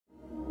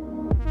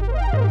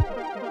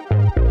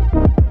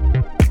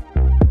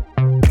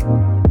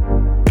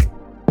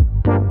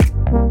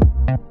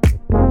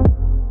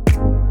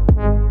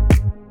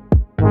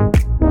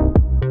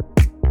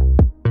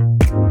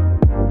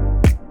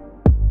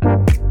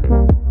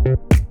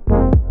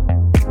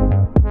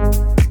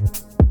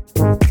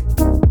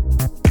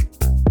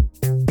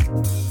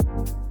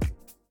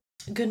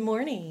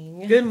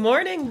morning. Good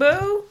morning,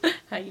 boo.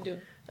 How you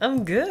doing?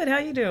 I'm good. How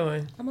you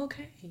doing? I'm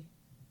okay.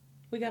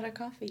 We got our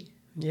coffee.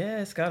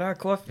 Yes, got our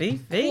coffee.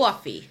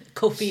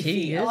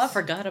 Coffee. Oh, I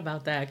forgot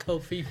about that.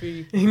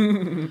 Coffee.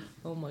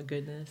 Oh my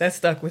goodness. That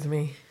stuck with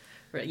me.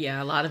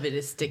 Yeah, a lot of it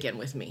is sticking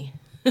with me.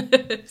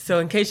 So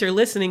in case you're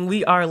listening,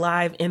 we are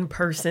live in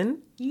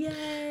person.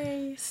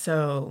 Yay.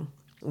 So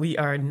we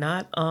are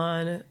not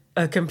on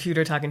a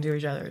computer talking to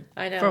each other.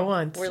 I know. For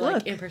once. We're Look.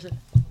 like in person.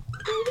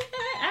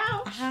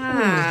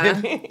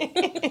 Ouch.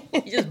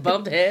 You just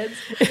bumped heads.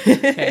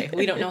 Okay,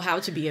 we don't know how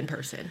to be in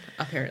person,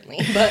 apparently,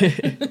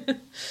 but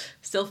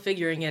still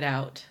figuring it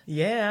out.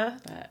 Yeah.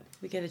 But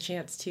we get a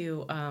chance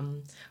to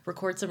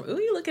record some.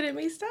 Ooh, you looking at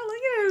me? Stop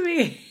looking at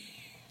me.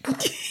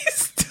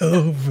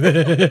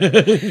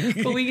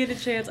 Stupid. But we get a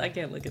chance. I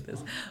can't look at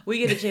this. We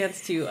get a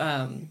chance to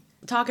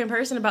talk in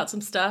person about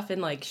some stuff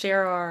and like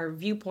share our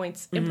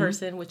viewpoints in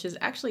person, which is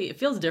actually, it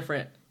feels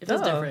different. It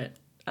feels different.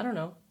 I don't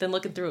know. Than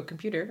looking through a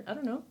computer. I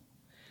don't know.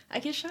 I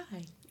get shy.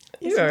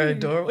 You are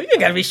adorable. You ain't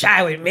gotta be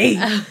shy with me.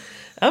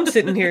 I'm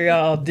sitting here,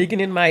 y'all,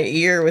 digging in my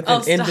ear with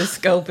an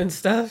endoscope and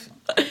stuff.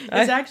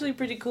 It's actually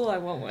pretty cool. I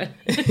want one.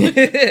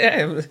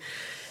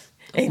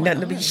 Ain't nothing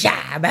to be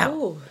shy about.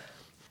 Ooh.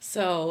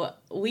 So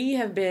we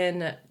have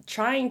been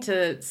trying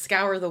to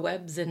scour the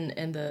webs and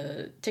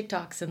the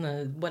TikToks and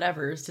the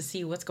whatevers to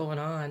see what's going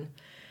on.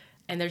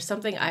 And there's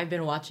something I've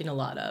been watching a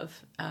lot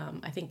of.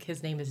 I think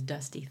his name is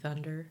Dusty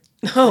Thunder.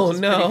 Oh,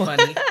 no.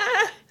 Pretty funny.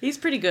 He's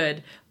pretty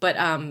good. But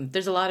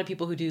there's a lot of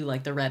people who do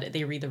like the Reddit.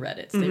 They read the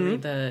Reddits. They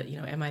read the,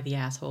 Am I the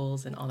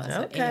Assholes and all that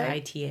stuff.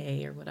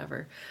 AITA or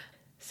whatever.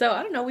 So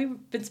I don't know.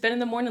 We've been spending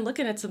the morning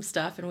looking at some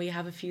stuff. And we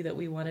have a few that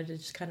we wanted to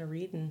just kind of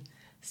read and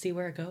see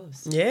where it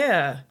goes.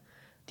 Yeah.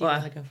 Do you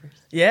want to go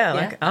first?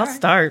 Yeah, I'll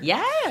start.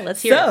 Yeah,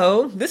 let's hear it.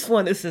 So, this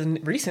is a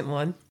recent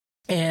one.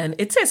 And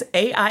it says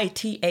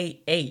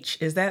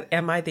AITAH. Is that,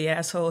 am I the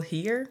asshole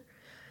here?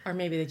 Or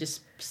maybe they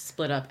just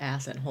split up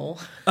ass and hole.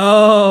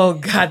 Oh,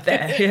 got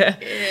that. Yeah.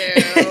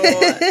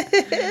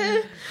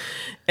 Ew.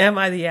 Am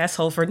I the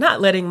asshole for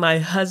not letting my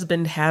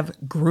husband have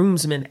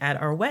groomsmen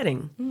at our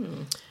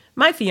wedding?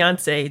 My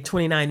fiance,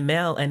 29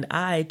 male, and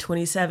I,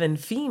 27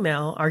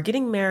 female, are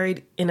getting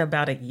married in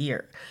about a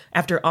year,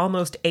 after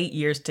almost 8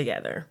 years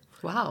together.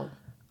 Wow.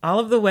 All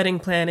of the wedding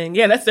planning,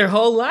 that's their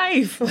whole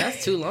life.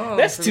 That's too long.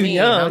 That's for too me.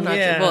 young. I'm not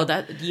Yeah. well,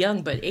 that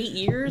young, but 8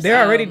 years.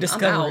 They're already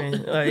discovering.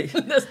 I'm out. Like,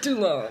 That's too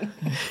long.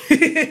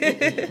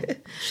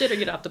 Shit or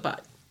get off the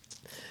pot.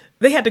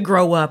 They had to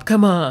grow up.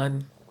 Come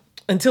on.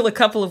 Until a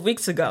couple of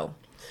weeks ago.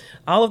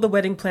 All of the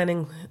wedding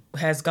planning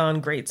has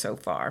gone great so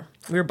far.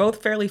 We're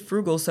both fairly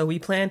frugal, so we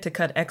plan to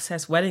cut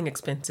excess wedding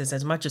expenses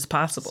as much as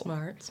possible.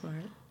 Smart.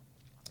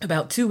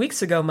 About 2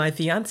 weeks ago, my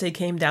fiance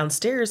came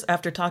downstairs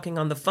after talking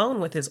on the phone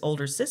with his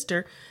older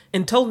sister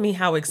and told me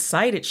how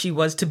excited she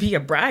was to be a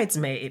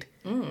bridesmaid.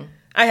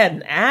 I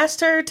hadn't asked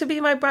her to be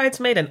my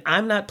bridesmaid, and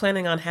I'm not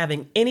planning on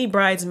having any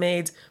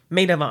bridesmaids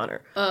maid of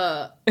honor.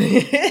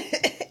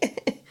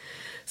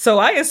 So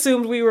I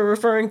assumed we were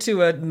referring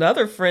to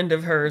another friend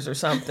of hers or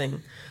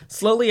something.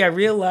 Slowly, I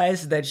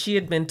realized that she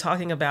had been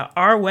talking about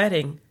our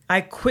wedding.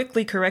 I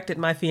quickly corrected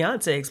my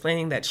fiance,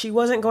 explaining that she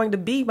wasn't going to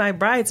be my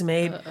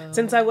bridesmaid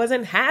since I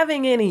wasn't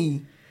having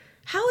any.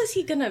 How is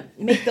he going to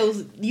make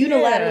those,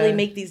 unilaterally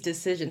make these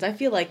decisions? I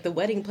feel like the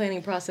wedding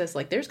planning process,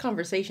 like there's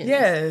conversations.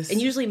 Yes. And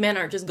usually men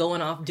aren't just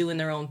going off doing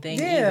their own thing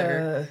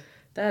either.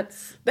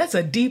 That's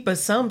a deep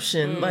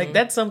assumption. Like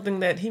that's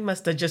something that he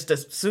must have just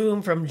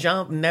assumed from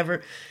jump,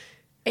 never.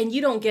 And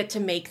you don't get to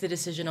make the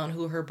decision on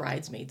who her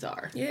bridesmaids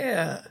are.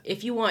 Yeah.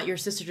 If you want your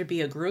sister to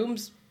be a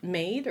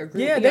groomsmaid or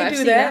groom, they I've do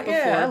seen that. before.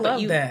 Yeah, I but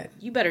love that.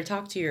 You better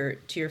talk to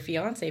your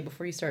fiance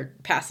before you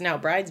start passing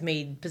out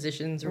bridesmaid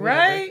positions or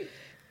right?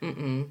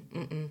 whatever.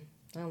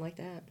 I don't like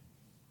that.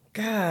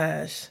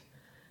 Gosh.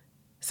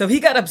 So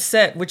he got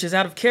upset, which is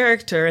out of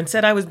character, and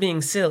said I was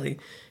being silly.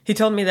 He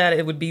told me that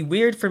it would be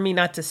weird for me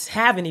not to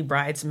have any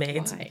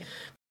bridesmaids. Why?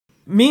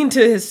 Mean to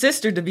his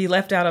sister to be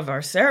left out of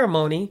our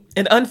ceremony,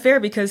 and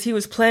unfair because he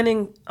was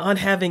planning on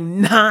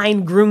having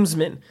 9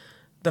 groomsmen.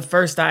 The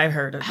first I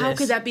heard of this. How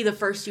could that be the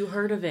first you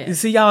heard of it? You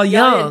see, y'all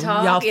young, didn't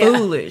talk? y'all Yeah.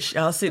 foolish.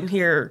 Y'all sitting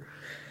here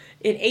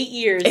In 8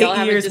 years,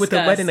 8 years with the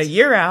wedding a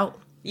year out.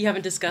 You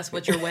haven't discussed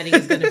what your wedding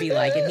is going to be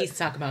like, and he's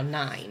talking about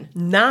 9.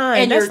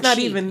 9, and that's you're not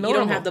cheap. even normal. You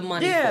don't have the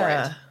money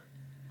for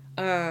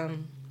it.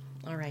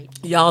 All right.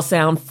 Y'all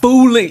sound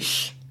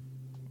foolish.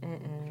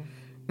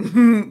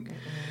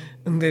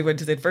 They went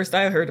to say, first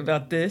I heard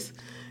about this.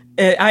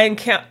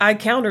 I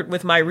countered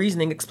with my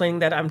reasoning, explaining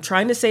that I'm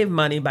trying to save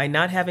money by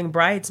not having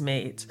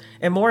bridesmaids.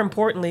 And more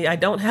importantly, I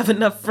don't have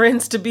enough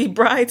friends to be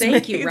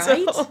bridesmaids. Thank you,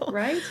 right?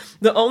 Right?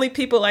 The only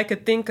people I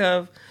could think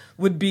of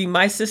would be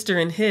my sister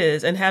and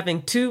his, and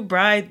having 2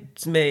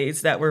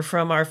 bridesmaids that were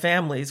from our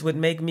families would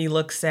make me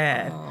look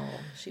sad. Oh,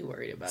 she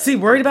worried about See,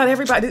 worried about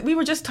everybody. We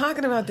were just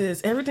talking about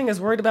this. Everything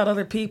is worried about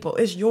other people.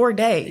 It's your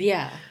day.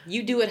 Yeah,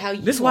 you do it how you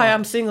want. This is why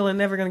I'm single and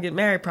never going to get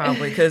married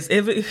probably, because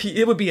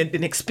it would be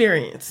an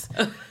experience.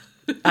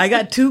 I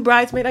got 2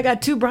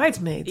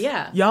 bridesmaids.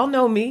 Yeah. Y'all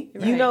know me.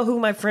 Right. You know who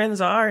my friends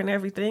are and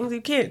everything.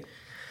 You can't.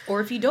 Or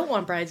if you don't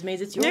want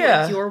bridesmaids, it's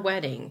your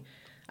wedding.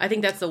 I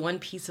think that's the one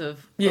piece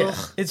of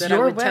it's that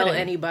your I would wedding. tell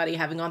anybody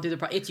having gone through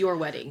it's your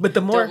wedding. But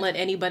the more, don't let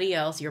anybody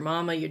else, your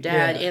mama, your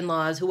dad,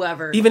 in-laws,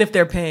 whoever, even if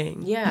they're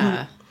paying.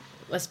 Yeah.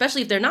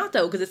 Especially if they're not,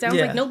 though, because it sounds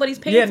like nobody's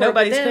paying for it. Yeah,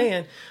 nobody's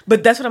paying.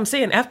 But that's what I'm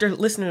saying. After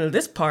listening to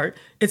this part,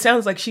 it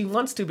sounds like she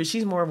wants to, but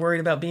she's more worried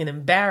about being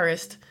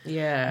embarrassed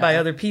by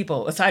other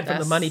people, aside from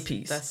the money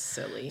piece. That's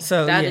silly.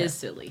 So that is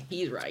silly.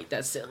 He's right.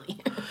 That's silly.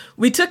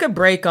 We took a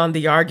break on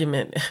the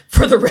argument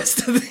for the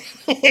rest of the...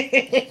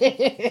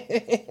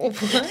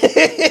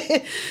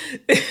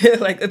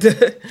 like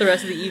the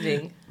rest of the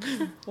evening.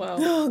 Wow.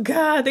 Oh,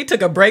 God. They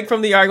took a break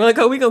from the argument.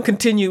 Like, we're going to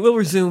continue. We'll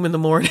resume in the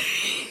morning.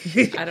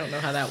 I don't know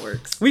how that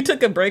works. We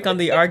took a break on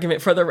the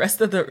argument for the rest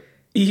of the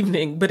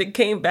evening, but it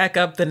came back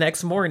up the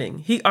next morning.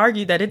 He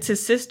argued that it's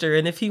his sister,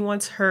 and if he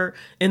wants her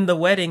in the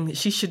wedding,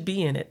 she should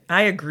be in it.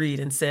 I agreed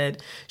and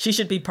said she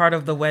should be part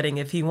of the wedding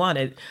if he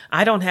wanted.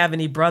 I don't have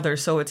any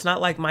brothers, so it's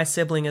not like my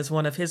sibling is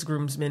one of his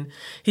groomsmen.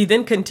 He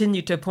then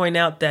continued to point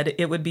out that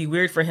it would be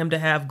weird for him to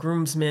have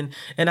groomsmen,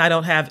 and I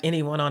don't have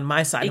anyone on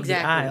my side of the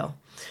aisle.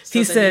 So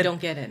he said, you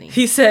don't get any.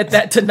 He said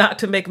that not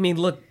to make me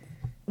look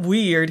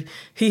weird,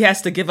 he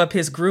has to give up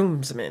his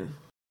groomsmen.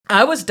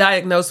 I was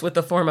diagnosed with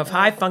a form of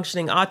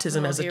high-functioning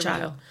autism as a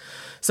child.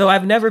 So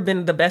I've never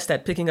been the best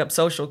at picking up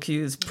social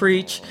cues.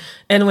 Preach.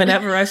 And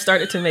whenever I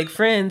started to make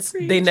friends,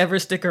 they never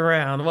stick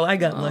around. Well, I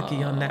got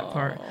lucky on that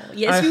part.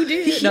 Yes, you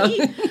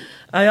did.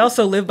 I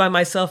also lived by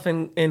myself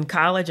in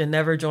college and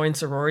never joined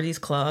sororities,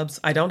 clubs.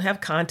 I don't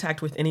have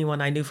contact with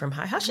anyone I knew from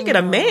high. How'd she get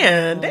a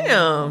man?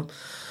 Damn.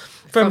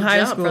 From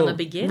high school. From the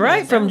beginning.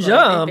 Right, from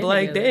jump.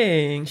 Like,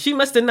 dang. She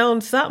must have known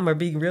something or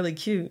be really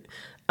cute.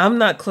 I'm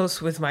not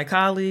close with my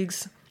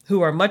colleagues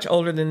who are much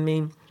older than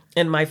me,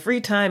 and my free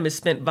time is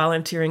spent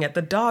volunteering at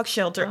the dog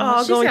shelter.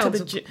 Going to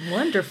the gym.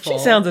 Wonderful. She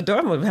sounds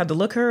adorable. We had to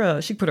look her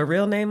up. She put a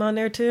real name on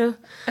there too.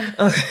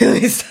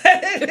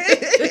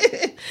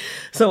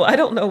 So I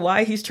don't know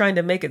why he's trying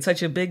to make it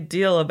such a big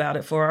deal about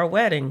it for our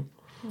wedding.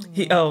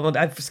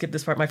 I skipped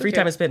this part. My free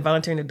time is spent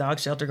volunteering at the dog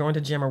shelter, going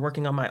to gym, or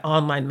working on my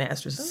online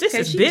master's. Sis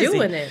is busy.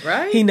 Doing it,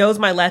 right? He knows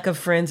my lack of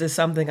friends is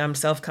something I'm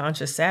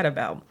self-conscious sad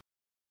about.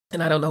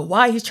 And I don't know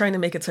why he's trying to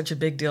make it such a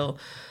big deal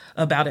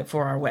about it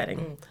for our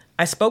wedding.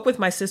 I spoke with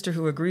my sister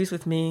who agrees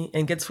with me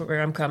and gets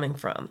where I'm coming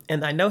from.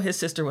 And I know his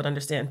sister would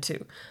understand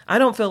too. I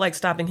don't feel like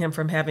stopping him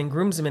from having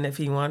groomsmen if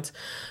he wants,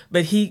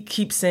 but he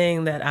keeps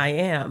saying that I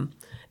am.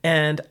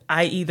 And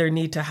I either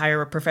need to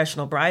hire a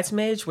professional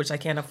bridesmaid, which I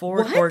can't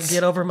afford, or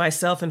get over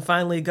myself and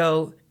finally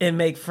go and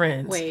make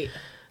friends. Wait.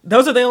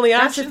 Those are the only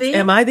options?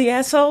 Am I the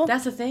asshole?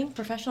 That's the thing?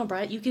 Professional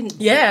bride? You can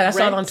that's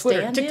all on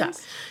Twitter, TikTok.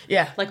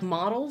 Yeah. Like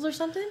models or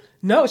something?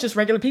 No, it's just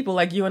regular people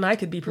like you and I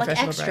could be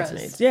professional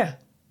bridesmaids. Yeah.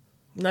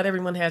 Not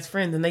everyone has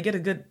friends, and they get a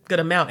good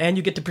amount, and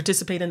you get to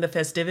participate in the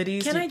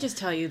festivities. Can I just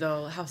tell you,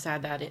 though, how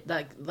sad that is?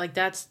 Like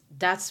that's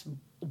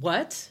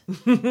what?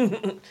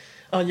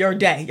 On your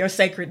day, your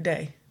sacred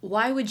day.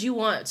 Why would you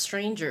want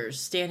strangers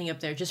standing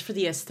up there just for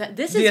the aesthetic?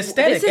 This is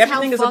Everything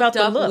how is fucked about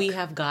the up look. we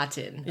have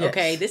gotten. Yes.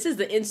 Okay, this is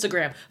the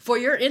Instagram. For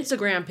your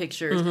Instagram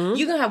pictures,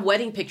 you can have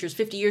wedding pictures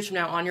 50 years from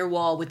now on your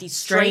wall with these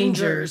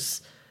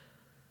strangers.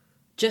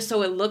 Just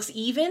so it looks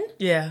even?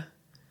 Yeah.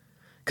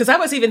 Because I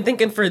was even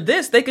thinking for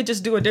this, they could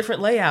just do a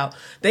different layout.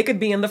 They could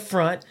be in the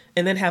front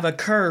and then have a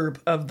curb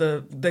of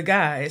the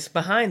guys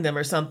behind them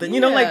or something. Yeah.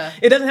 You know, like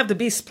it doesn't have to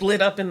be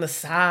split up in the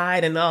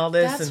side and all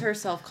this. That's her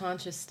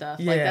self-conscious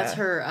stuff. Yeah. Like that's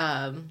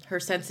her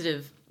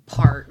sensitive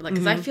part. Like,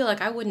 because I feel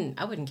like I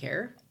wouldn't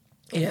care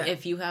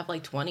if you have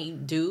like 20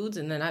 dudes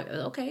and then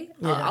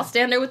I'll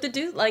stand there with the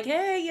dude. Like,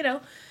 hey, you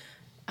know,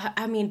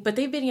 I mean, but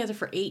they've been together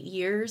for 8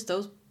 years.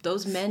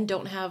 Those men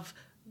don't have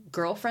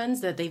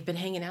girlfriends that they've been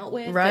hanging out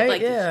with.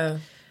 Right,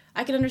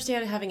 I can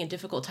understand having a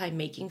difficult time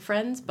making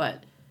friends,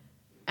 but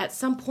at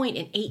some point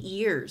in 8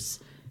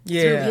 years,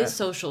 through his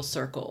social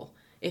circle,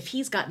 if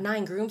he's got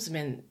 9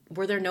 groomsmen,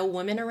 were there no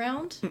women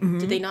around? Mm-hmm.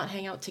 Did they not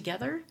hang out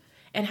together?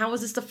 And how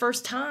is this the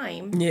first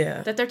time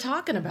that they're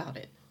talking about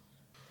it?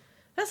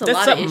 That's a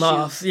lot of issues.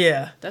 Off.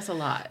 Yeah. That's a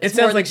lot. It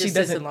sounds like she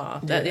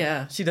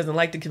doesn't. She doesn't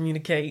like to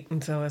communicate,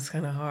 and so it's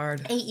kind of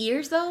hard. 8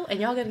 years though, and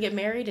y'all gonna get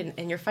married,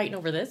 and you're fighting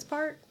over this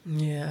part?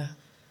 Yeah.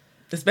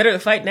 It's better to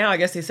fight now. I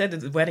guess they said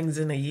that the wedding's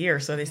in a year,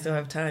 so they still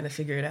have time to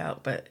figure it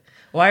out. But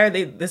why are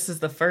they? This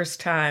is the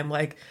first time.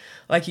 Like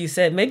you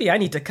said, maybe I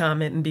need to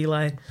comment and be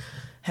like,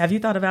 "Have you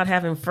thought about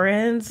having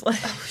friends?" Like,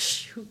 oh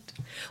shoot.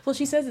 Well,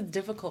 she says it's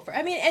difficult for.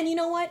 I mean, and you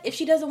know what? If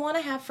she doesn't want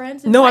to have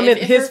friends, no, I meant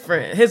his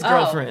friend, his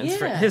girlfriend's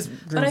friend, his.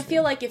 But I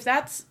feel like if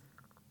that's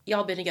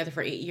y'all been together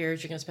for 8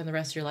 years, you're gonna spend the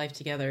rest of your life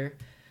together.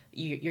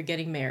 You're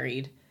getting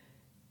married.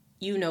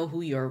 You know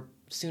who your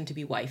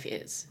soon-to-be wife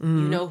is. You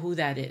know who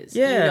that is.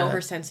 You know her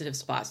sensitive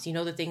spots. You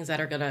know the things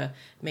that are going to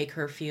make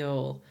her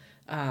feel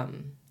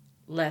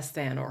less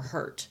than or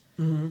hurt.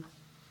 Mm-hmm.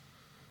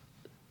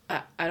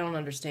 I don't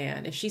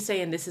understand. If she's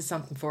saying this is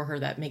something for her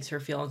that makes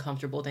her feel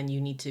uncomfortable, then you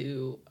need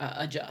to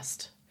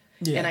adjust.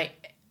 Yeah. And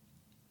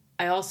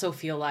I also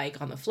feel like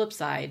on the flip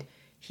side,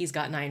 he's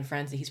got 9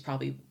 friends that he's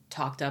probably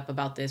talked up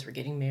about this. We're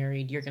getting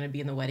married. You're going to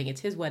be in the wedding. It's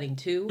his wedding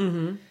too.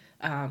 Mm-hmm.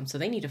 So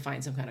they need to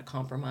find some kind of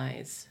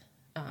compromise.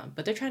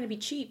 But they're trying to be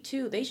cheap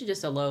too. They should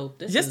just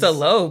elope.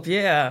 Elope,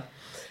 yeah.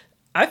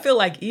 I feel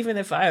like even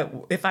if I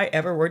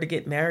ever were to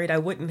get married, I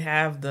wouldn't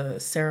have the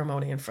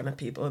ceremony in front of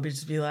people. It would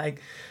just be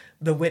like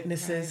the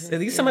witnesses. At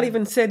least somebody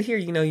even said here,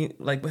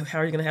 like, how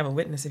are you going to have a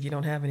witness if you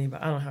don't have any?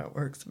 But I don't know how it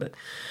works. But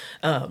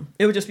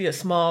it would just be a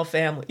small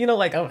family.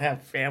 Like I don't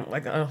have family.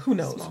 Like who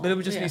knows? Small. But it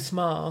would just be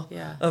small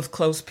of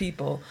close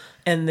people.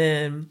 And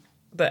then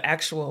the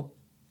actual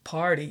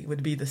party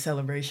would be the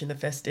celebration, the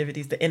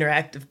festivities, the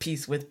interactive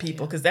piece with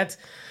people. Because that's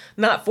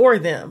not for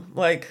them.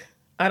 Like,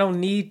 I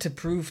don't need to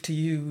prove to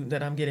you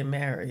that I'm getting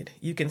married.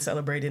 You can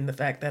celebrate in the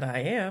fact that I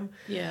am.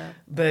 Yeah.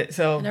 But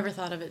so I never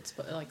thought of it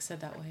like said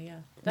that way.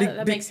 Yeah.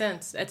 That makes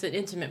sense. It's an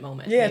intimate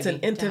moment. Yeah, it's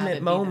an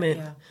intimate moment.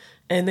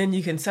 And then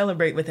you can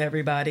celebrate with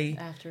everybody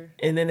after.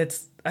 And then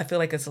I feel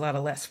like it's a lot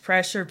of less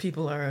pressure.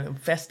 People are in a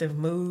festive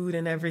mood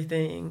and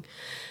everything.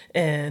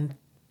 And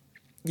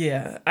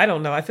yeah, I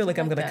don't know. I feel like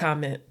I'm going to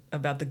comment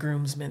about the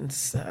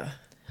groomsmen's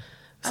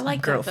I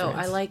like that though.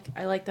 I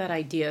like that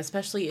idea,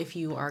 especially if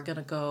you are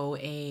gonna go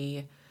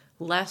a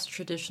less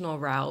traditional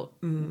route.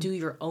 Do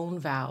your own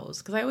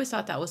vows, because I always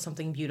thought that was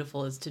something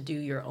beautiful, is to do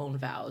your own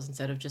vows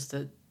instead of just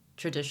a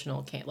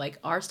traditional. Like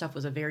our stuff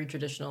was a very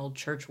traditional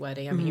church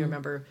wedding. I mean, you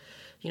remember,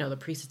 the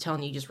priest is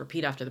telling you just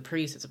repeat after the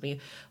priest.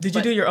 Did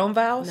you do your own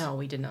vows? No,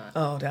 we did not.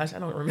 Oh gosh, I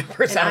don't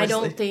remember. And I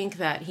don't think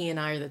that he and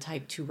I are the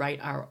type to write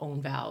our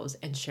own vows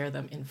and share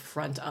them in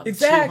front of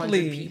 200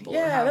 people.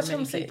 Yeah, that's what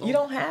I'm saying. You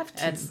don't have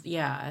to.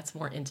 It's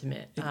more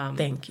intimate.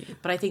 Thank you.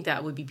 But I think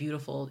that would be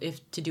beautiful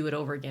to do it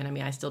over again. I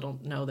mean, I still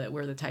don't know that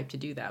we're the type to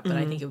do that, but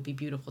I think it would be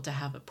beautiful to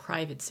have a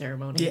private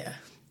ceremony. Yeah.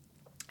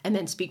 And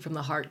then speak from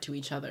the heart to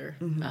each other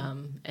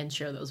and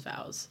share those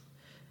vows.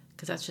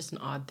 Because that's just an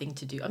odd thing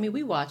to do. I mean,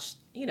 we watched,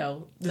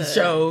 the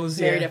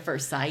shows, Married at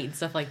First Sight and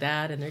stuff like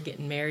that, and they're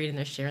getting married and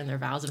they're sharing their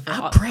vows. And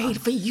I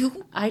prayed for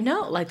you. I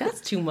know, like that's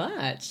too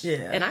much.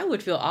 Yeah, and I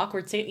would feel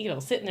awkward, sitting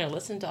there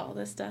listening to all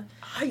this stuff.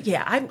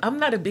 I'm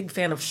not a big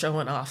fan of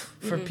showing off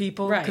for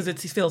people because it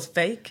feels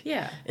fake.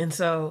 Yeah, and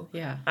so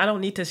I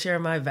don't need to share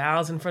my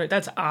vows in front of.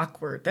 That's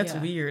awkward. That's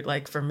weird.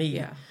 Like for me,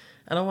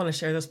 I don't want to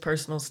share this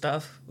personal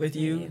stuff with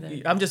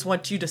you. I just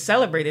want you to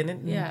celebrate it.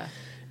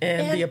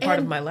 And be a part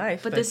of my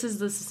life. But this is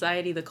the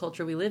society, the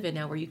culture we live in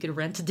now, where you could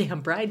rent a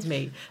damn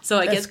bridesmaid. So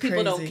I guess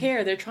people don't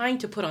care. They're trying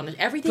to put on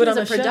everything is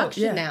a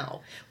production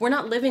now. We're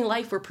not living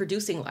life, we're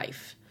producing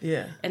life.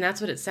 Yeah. And that's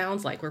what it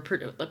sounds like. We're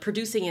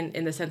producing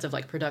in the sense of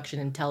like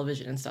production and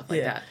television and stuff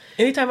like that.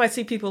 Anytime I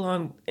see people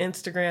on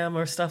Instagram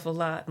or stuff a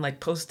lot and like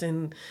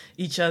posting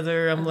each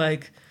other, I'm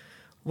like,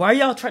 why are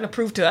y'all trying to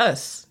prove to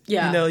us?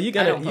 Yeah, you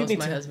gotta. I don't post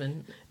my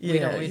husband.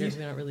 Yeah, we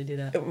don't really do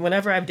that.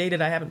 Whenever I've dated,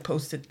 I haven't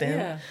posted them.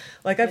 Yeah.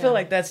 Like I feel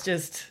like that's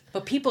just.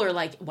 But people are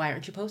like, "Why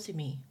aren't you posting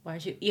me? Why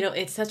aren't you?"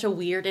 It's such a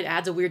weird. It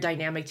adds a weird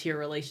dynamic to your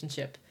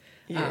relationship.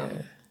 Yeah.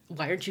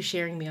 Why aren't you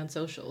sharing me on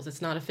socials?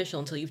 It's not official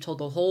until you've told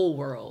the whole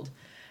world,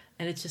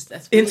 and it's just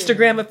that's weird.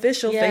 Instagram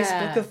official, yeah,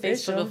 Facebook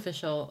official. Facebook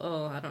official.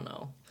 Oh, I don't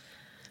know.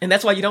 And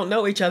that's why you don't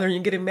know each other and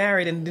you're getting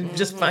married and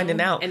just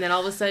finding out. And then all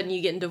of a sudden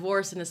you getting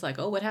divorced and it's like,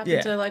 oh, what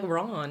happened to like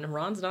Ron?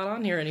 Ron's not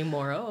on here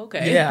anymore. Oh,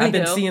 okay. Yeah, I've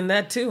been seeing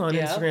that too on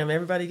Instagram.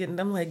 Everybody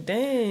I'm like,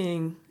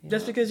 dang,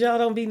 just because y'all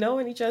don't be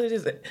knowing each other,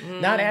 just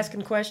not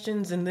asking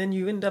questions, and then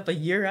you end up a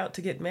year out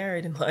to get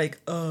married and like,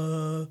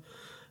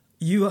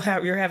 you're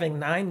having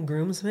 9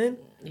 groomsmen?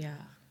 Yeah.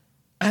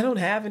 I don't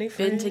have any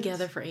friends. Been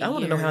together for 8 years. I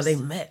want to know how they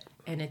met.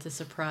 And it's a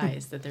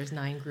surprise that there's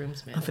 9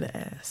 groomsmen. I'm gonna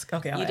ask.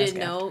 Okay, You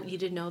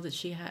didn't know that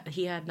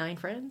he had 9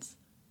 friends?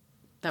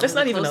 That's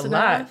not even a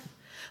lot.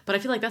 But I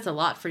feel like that's a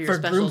lot for your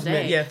special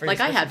day. Yeah, like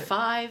I had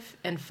 5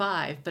 and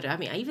 5, but I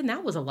mean, even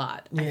that was a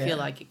lot. Yeah. I feel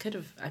like it could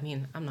have. I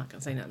mean, I'm not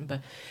gonna say nothing,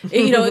 but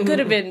it could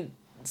have been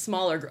a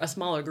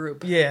smaller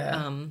group.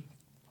 Yeah.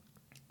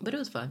 But it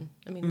was fun.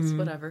 I mean, it's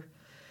whatever.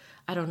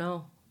 I don't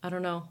know,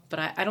 but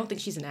I don't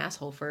think she's an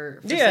asshole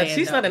for saying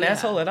she's not an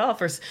asshole at all.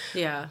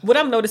 What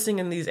I'm noticing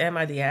in these "Am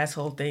I the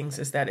Asshole" things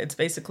is that it's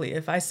basically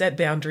if I set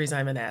boundaries,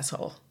 I'm an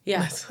asshole.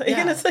 Yeah,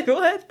 and it's like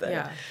what?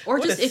 Or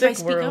just if I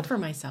speak up for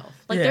myself,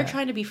 like they're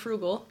trying to be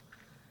frugal,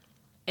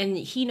 and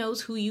he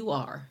knows who you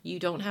are. You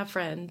don't have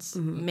friends,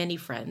 many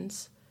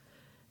friends,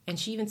 and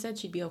she even said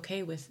she'd be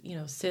okay with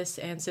sis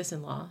and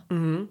sis-in-law,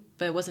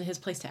 but it wasn't his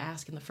place to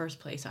ask in the first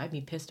place. I'd be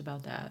pissed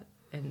about that,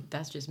 and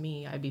that's just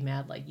me. I'd be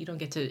mad like you don't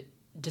get to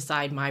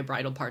decide my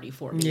bridal party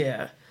for me.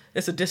 Yeah.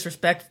 It's a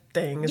disrespect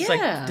thing. It's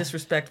like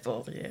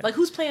disrespectful. Yeah. Like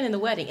who's planning the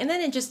wedding? And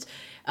then it just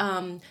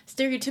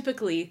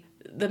stereotypically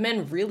the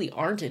men really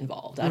aren't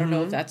involved. I don't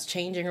know if that's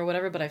changing or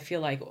whatever, but I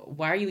feel like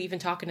why are you even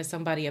talking to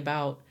somebody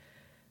about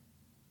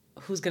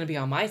who's going to be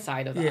on my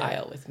side of the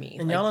aisle with me?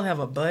 And y'all don't have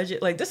a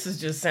budget? Like this is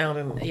just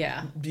sounding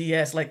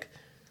BS like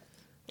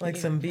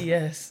some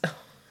BS.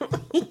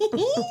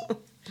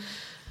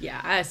 Yeah,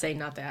 I say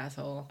not the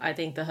asshole. I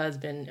think the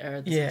husband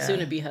or the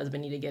soon-to-be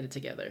husband need to get it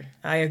together.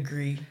 I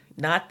agree.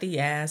 Not the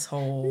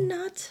asshole.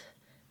 Not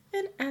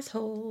an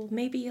asshole.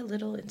 Maybe a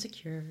little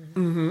insecure.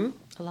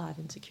 A lot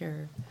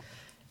insecure.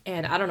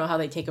 And I don't know how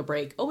they take a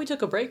break. Oh, we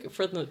took a break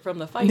from the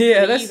fight for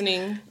the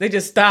evening. They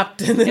just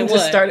stopped and then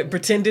just started,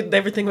 pretended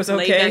everything was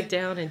okay. Laid back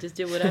down and just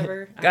did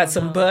whatever. Got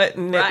some butt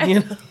and right? you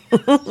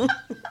know.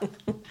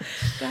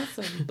 Got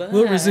some butt.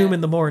 We'll resume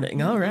in the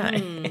morning. All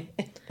right.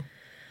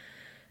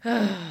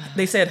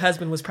 They said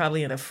husband was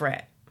probably in a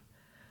frat.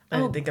 I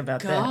didn't think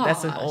about that.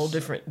 That's a whole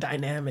different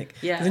dynamic.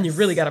 Yeah. Then you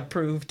really got to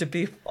prove to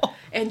people.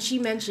 And she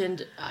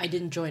mentioned, I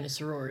didn't join a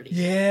sorority.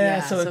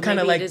 Yeah. So it kind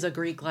of like. It is a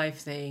Greek life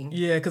thing.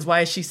 Yeah. Because why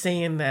is she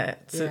saying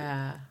that?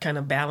 To kind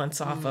of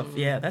balance off of.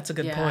 Yeah. That's a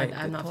good point.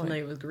 I'm not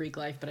familiar with Greek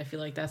life, but I feel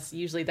like that's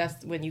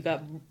when you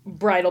got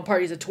bridal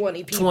parties of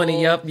 20 people.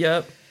 20.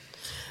 Yep.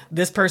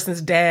 This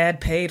person's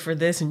dad paid for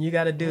this and you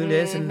got to do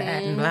this and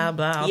that and blah,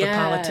 blah. All the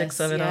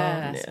politics of it all.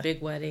 Yeah.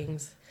 Big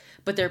weddings.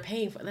 But they're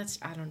paying for that's.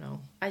 I don't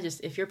know.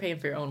 If you're paying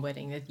for your own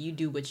wedding, that you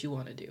do what you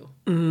want to do.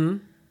 Mm-hmm.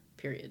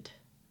 Period.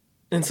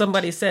 And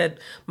somebody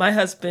said my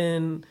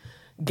husband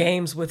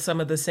games with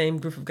some of the same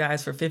group of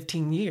guys for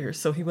 15 years,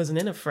 so he wasn't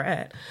in a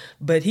frat,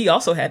 but he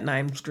also had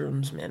 9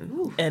 groomsmen.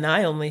 Ooh. And I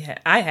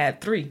had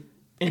 3,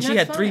 and she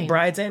had fine. 3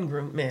 brides and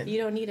groomsmen.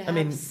 You don't need to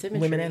have symmetry.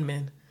 Women and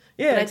men.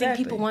 Yeah, but I think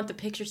people want the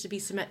pictures to be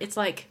symmetrical. It's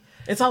like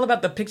it's all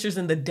about the pictures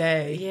in the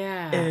day.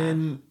 Yeah.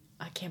 And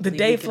I can't the believe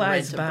day we can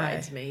flies rent by. A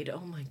bridesmaid.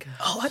 Oh my gosh.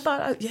 Oh,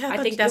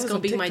 I think that's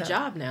going to be my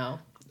job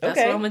now. That's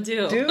what I'm going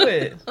to do. Do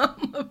it.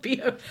 I'm going to be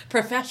a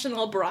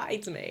professional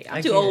bridesmaid.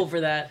 I'm too old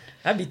for that.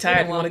 I'd be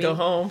tired and want to go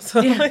home.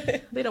 So. Yeah,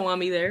 they don't want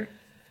me there.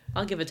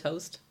 I'll give a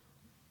toast.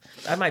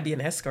 I might be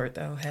an escort,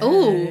 though. Hey.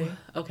 Ooh.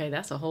 Okay,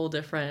 that's a whole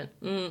different...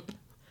 Are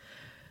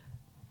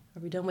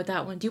we done with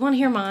that one? Do you want to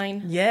hear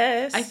mine?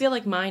 Yes. I feel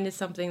like mine is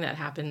something that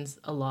happens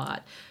a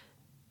lot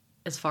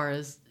as far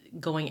as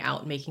going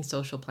out and making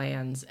social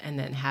plans and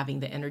then having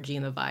the energy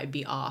and the vibe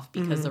be off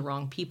because the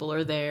wrong people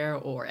are there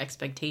or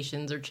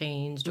expectations are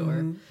changed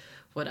or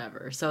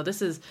whatever. So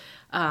this is,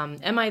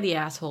 am I the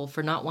asshole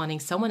for not wanting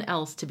someone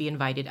else to be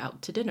invited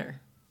out to dinner?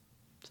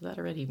 So that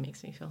already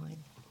makes me feel like...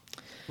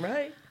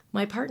 Right.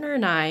 My partner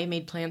and I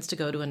made plans to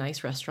go to a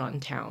nice restaurant in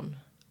town.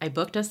 I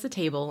booked us the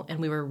table and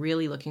we were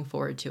really looking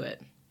forward to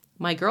it.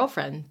 My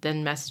girlfriend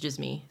then messages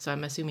me, so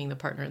I'm assuming the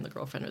partner and the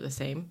girlfriend are the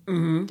same.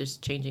 Mm-hmm.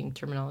 Just changing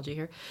terminology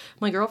here.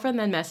 My girlfriend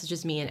then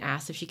messages me and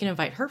asks if she can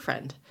invite her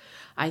friend.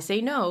 I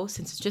say no,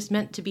 since it's just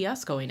meant to be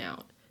us going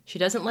out. She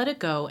doesn't let it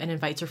go and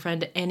invites her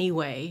friend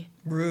anyway.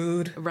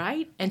 Rude.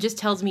 Right? And just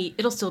tells me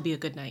it'll still be a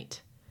good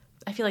night.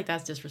 I feel like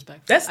that's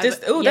disrespectful. That's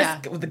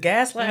the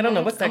gaslight. I don't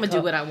know what's that I'm going to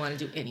do what I want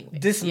to do anyway.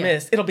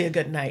 Dismissed. Yeah. It'll be a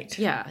good night.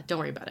 Yeah, don't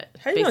worry about it.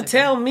 How you going to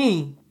tell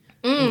me?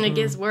 It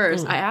gets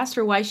worse. I asked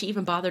her why she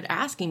even bothered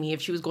asking me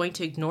if she was going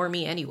to ignore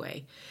me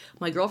anyway.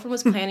 My girlfriend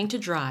was planning to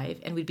drive,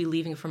 and we'd be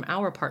leaving from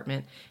our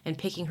apartment and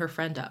picking her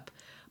friend up.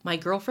 My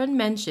girlfriend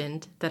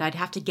mentioned that I'd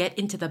have to get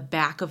into the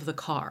back of the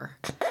car.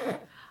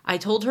 I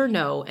told her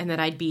no, and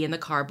that I'd be in the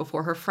car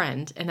before her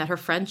friend, and that her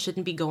friend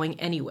shouldn't be going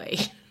anyway.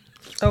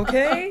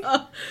 Okay.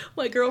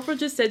 My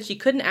girlfriend just said she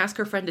couldn't ask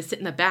her friend to sit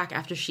in the back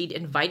after she'd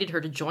invited her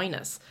to join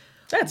us.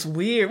 That's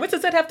weird. What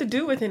does that have to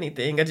do with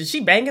anything? Is she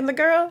banging the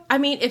girl? I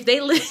mean, if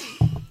they live...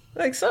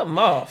 like something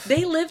off.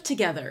 They live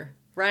together,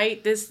 right?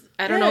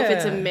 I don't know if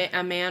it's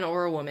a man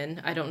or a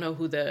woman. I don't know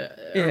who the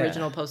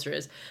original poster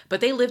is.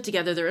 But they live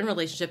together. They're in a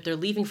relationship. They're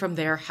leaving from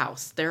their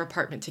house, their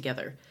apartment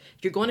together.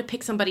 You're going to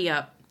pick somebody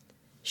up.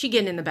 She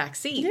getting in the back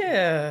seat.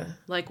 Yeah.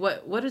 Like,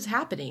 what is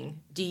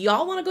happening? Do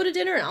y'all want to go to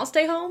dinner and I'll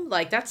stay home?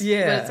 Like, that's what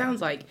it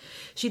sounds like.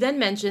 She then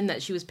mentioned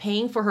that she was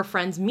paying for her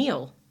friend's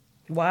meal.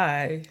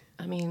 Why?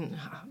 I mean,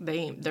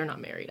 they're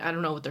not married. I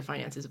don't know what their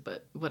finances,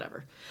 but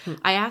whatever.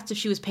 I asked if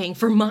she was paying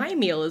for my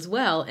meal as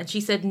well, and she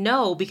said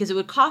no because it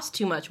would cost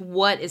too much.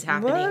 What is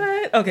happening?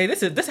 What? Okay,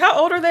 this how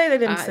old are they? They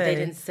didn't say. They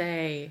didn't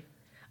say.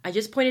 I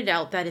just pointed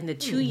out that in the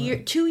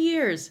 2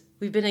 years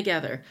we've been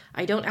together,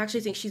 I don't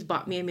actually think she's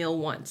bought me a meal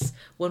once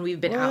when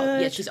we've been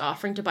out. Yet she's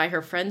offering to buy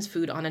her friend's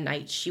food on a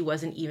night she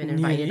wasn't even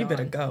invited on. You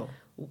better go.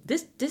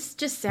 This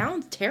just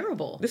sounds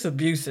terrible. This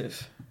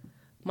abusive.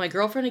 My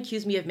girlfriend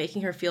accused me of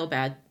making her feel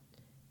bad.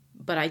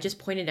 But I just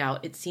pointed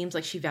out, it seems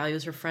like she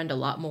values her friend a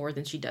lot more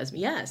than she does me.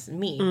 Yes,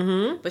 me.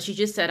 Mm-hmm. But she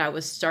just said I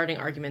was starting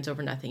arguments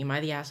over nothing. Am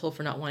I the asshole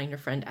for not wanting her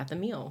friend at the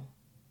meal?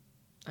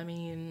 I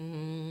mean...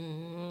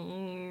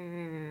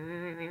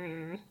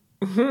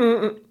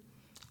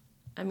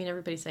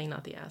 everybody's saying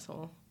not the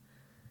asshole.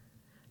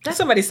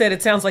 Somebody said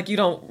it sounds like you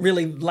don't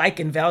really like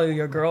and value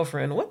your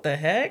girlfriend. What the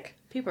heck?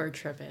 People are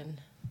tripping.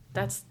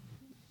 That's...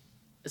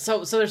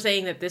 So they're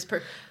saying that this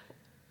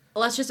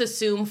let's just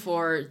assume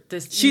for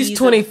this... She's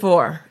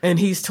 24 and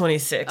he's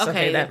 26.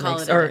 Okay, that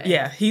makes... Or,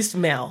 he's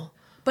male.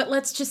 But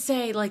let's just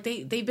say, like,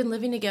 they've been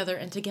living together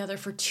and together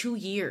for 2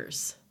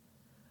 years.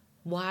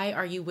 Why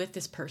are you with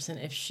this person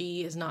if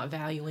she is not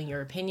valuing your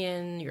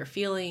opinion, your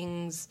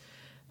feelings,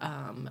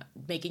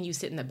 making you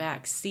sit in the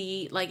back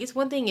seat? Like, it's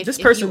one thing if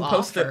this person you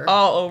posted offer...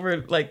 all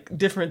over, like,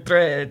 different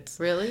threads.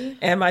 Really?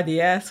 Am I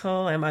the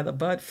asshole? Am I the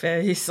butt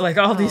face? Like,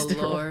 all these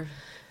different... Lord.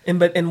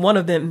 But in one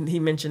of them, he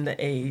mentioned the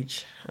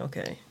age.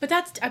 Okay. But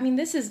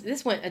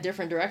this went a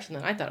different direction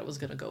than I thought it was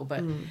going to go.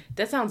 But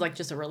that sounds like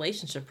just a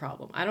relationship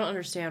problem. I don't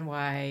understand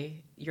why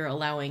you're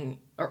allowing,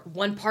 or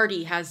one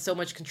party has so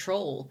much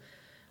control,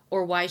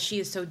 or why she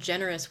is so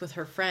generous with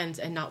her friends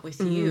and not with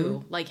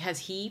you. Like, has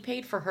he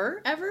paid for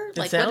her ever?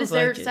 Like, what is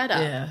their setup?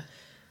 Yeah.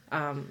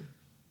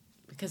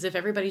 Because if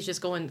everybody's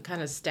just going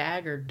kind of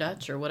stag or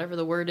Dutch or whatever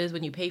the word is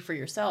when you pay for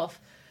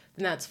yourself,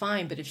 then that's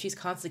fine. But if she's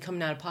constantly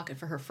coming out of pocket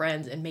for her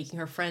friends and making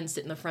her friends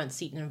sit in the front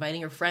seat and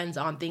inviting her friends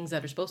on things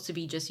that are supposed to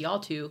be just y'all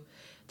two,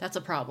 that's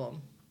a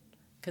problem.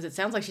 Because it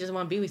sounds like she doesn't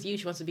want to be with you.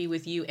 She wants to be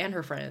with you and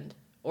her friend.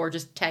 Or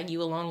just tag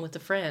you along with the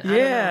friend.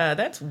 Yeah,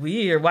 that's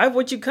weird. Why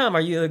would you come?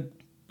 Are you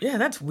yeah,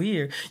 that's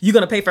weird. You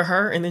going to pay for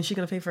her and then she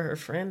going to pay for her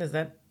friend? Is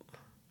that...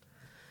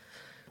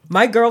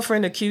 My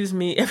girlfriend accused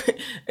me.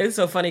 It's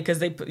so funny because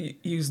they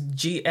use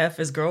GF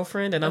as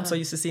girlfriend, and I'm so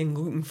used to seeing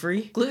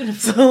gluten-free.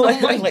 Gluten-free. So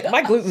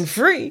my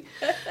gluten-free.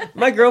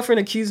 My girlfriend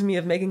accused me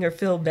of making her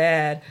feel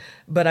bad,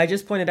 but I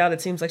just pointed out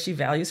it seems like she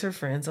values her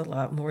friends a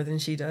lot more than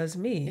she does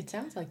me. It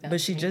sounds like that. But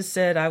she just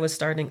said I was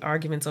starting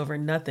arguments over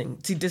nothing,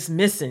 to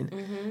dismissing.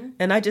 Mm-hmm.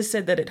 And I just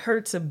said that it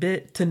hurts a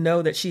bit to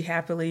know that she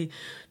happily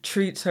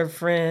treats her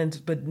friends,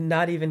 but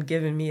not even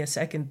giving me a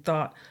second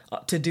thought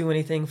to do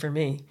anything for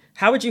me.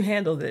 How would you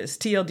handle this?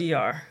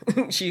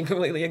 TLDR. She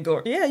completely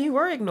ignored. Yeah, you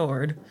were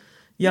ignored,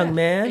 young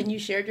man. And you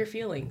shared your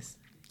feelings.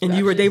 And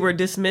they were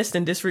dismissed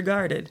and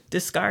discarded.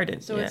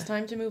 So it's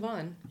time to move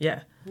on.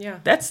 Yeah. Yeah.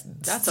 That's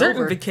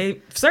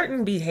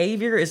certain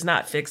behavior is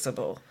not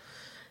fixable.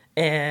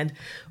 And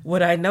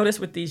what I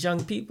noticed with these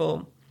young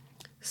people,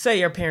 say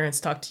your parents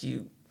talk to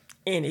you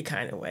any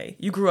kind of way.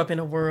 You grew up in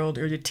a world,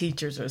 or your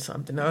teachers or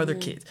something, or other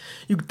kids.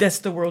 That's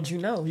the world you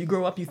know. You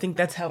grow up, you think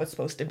that's how it's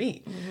supposed to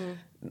be.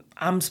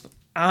 Mm-hmm.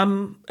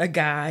 I'm a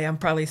guy. I'm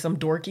probably some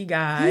dorky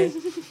guy,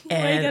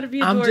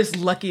 and I'm just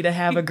lucky to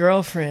have a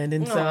girlfriend,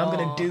 and so I'm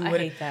gonna do what. I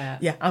hate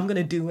that. Yeah, I'm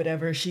gonna do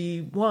whatever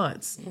she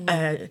wants,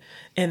 and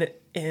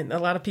a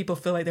lot of people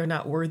feel like they're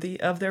not worthy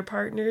of their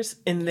partners,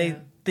 and they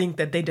think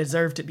that they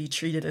deserve to be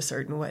treated a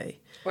certain way,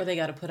 or they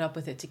got to put up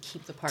with it to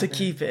keep the partner. To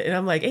keep it, and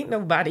I'm like, ain't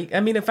nobody. I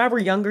mean, if I were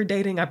younger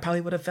dating, I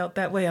probably would have felt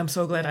that way. I'm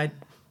so glad I.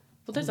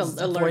 Well, there's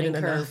a learning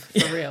curve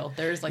for real.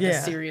 There's like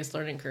a serious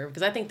learning curve,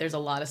 because I think there's a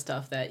lot of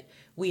stuff that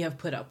we have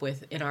put up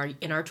with in our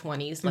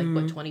 20s, like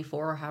what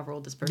 24 or however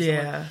old this person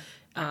was.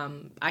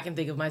 I can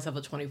think of myself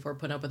at 24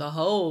 putting up with a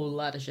whole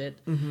lot of shit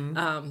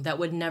that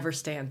would never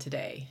stand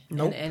today.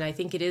 Nope. And I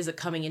think it is a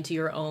coming into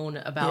your own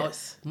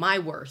about my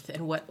worth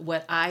and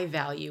what I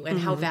value and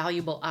how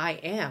valuable I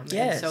am.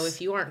 Yes. And so if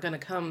you aren't going to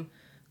come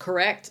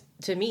correct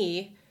to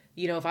me,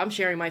 you know, if I'm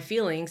sharing my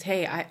feelings,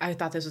 hey, I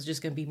thought this was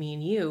just going to be me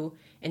and you,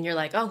 and you're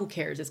like, oh, who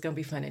cares? It's going to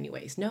be fun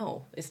anyways.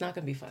 No, it's not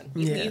going to be fun.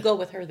 You go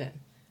with her then.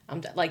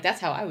 Like, that's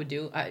how I would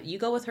do. You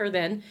go with her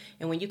then,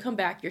 and when you come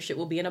back, your shit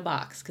will be in a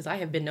box. Because I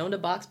have been known to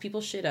box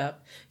people's shit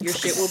up. Your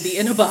shit will be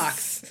in a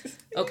box.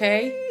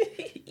 Okay?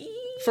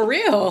 For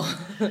real.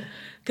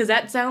 Because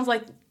that sounds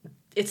like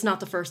it's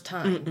not the first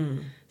time.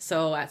 Mm-mm.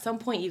 So at some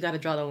point, you got to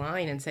draw the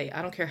line and say,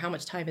 I don't care how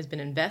much time has been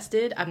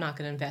invested. I'm not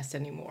going to invest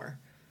anymore.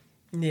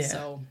 Yeah.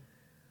 So,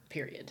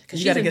 period. Because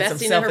she's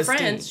investing in her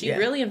friends. She's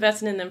really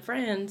investing in them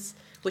friends,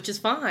 which is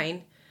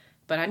fine.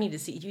 But I need to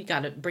see, you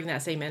got to bring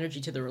that same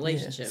energy to the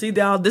relationship. See,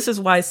 this is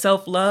why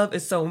self-love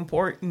is so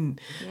important.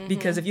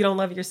 Because if you don't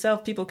love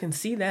yourself, people can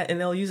see that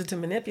and they'll use it to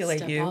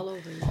manipulate you. All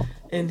over you.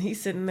 And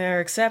he's sitting there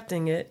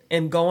accepting it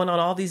and going on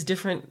all these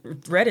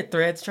different Reddit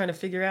threads trying to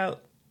figure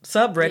out,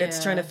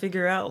 subreddits trying to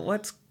figure out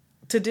what's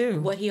to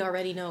do. What he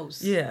already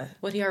knows. Yeah.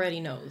 What he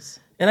already knows.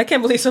 And I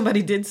can't believe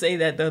somebody did say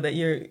that, though, that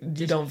you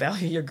don't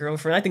value your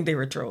girlfriend. I think they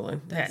were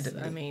trolling.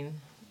 I mean...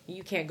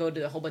 You can't go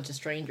to a whole bunch of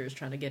strangers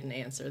trying to get an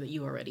answer that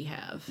you already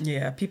have.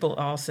 Yeah, people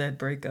all said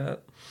break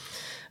up.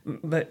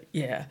 But,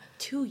 yeah.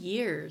 2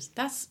 years.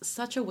 That's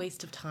such a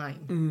waste of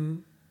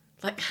time.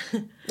 Mm-hmm.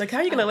 Like, how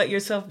are you going to let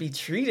yourself be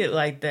treated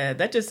like that?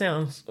 That just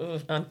sounds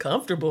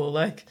uncomfortable.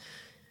 Like,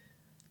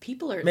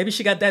 people are... Maybe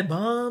she got that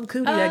bomb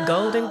cootie, that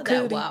golden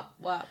cootie. That wop,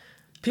 wop.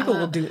 People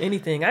will do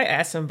anything. I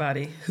asked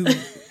somebody who,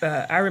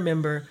 I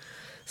remember...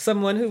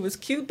 someone who was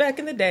cute back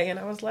in the day, and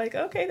I was like,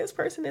 okay, this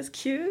person is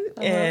cute,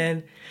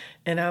 and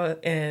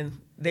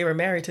they were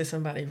married to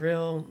somebody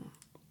real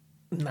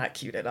not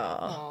cute at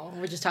all. Oh,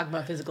 we're just talking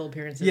about physical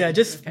appearances. Yeah,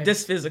 just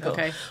physical.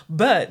 Okay,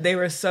 but they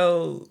were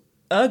so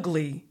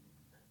ugly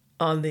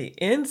on the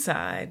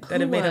inside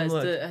that it made them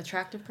look the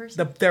attractive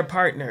person. Their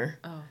partner.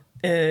 Oh,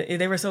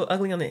 they were so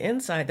ugly on the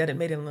inside that it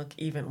made them look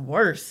even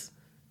worse.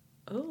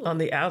 Ooh. On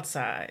the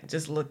outside.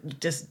 Just look.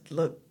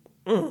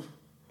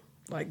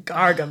 Like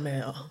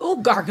Gargamel. Oh,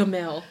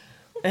 Gargamel.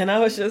 And I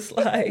was just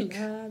like...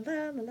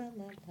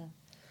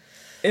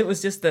 It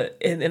was just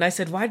and I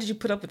said, why did you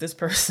put up with this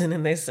person?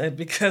 And they said,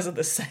 because of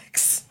the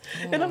sex.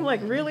 And I'm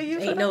like, really?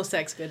 Ain't no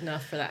sex good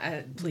enough for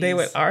that, please. They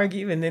would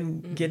argue and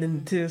then get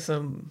into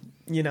some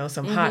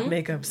hot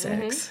makeup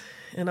sex.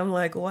 And I'm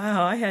like,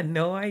 wow, I had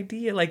no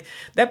idea. Like,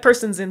 that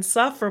person's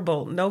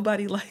insufferable.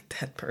 Nobody liked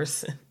that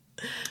person.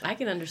 I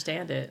can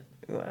understand it.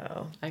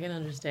 Wow. I can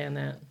understand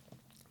that.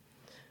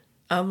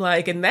 I'm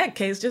like, in that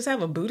case, just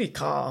have a booty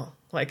call.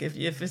 Like,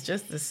 if it's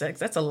just the sex,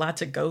 that's a lot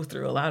to go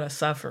through, a lot of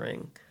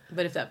suffering.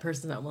 But if that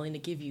person's not willing to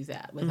give you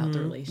that without the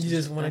relationship. You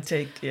just want to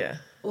take,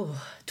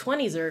 Oh,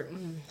 20s are,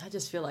 I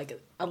just feel like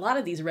a lot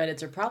of these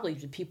Reddits are probably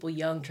people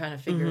young trying to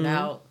figure it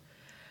out.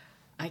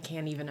 I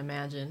can't even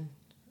imagine.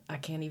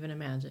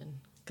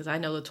 Because I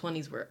know the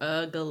 20s were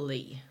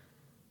ugly.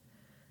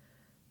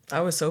 I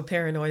was so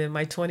paranoid in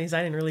my 20s.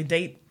 I didn't really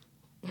date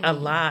a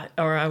lot,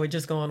 or I would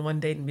just go on one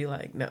date and be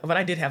like, no. But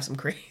I did have some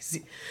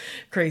crazy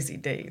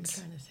dates.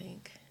 I'm trying to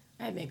think.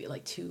 I had maybe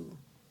like 2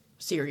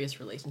 serious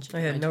relationships. I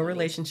had no 20s.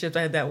 relationships.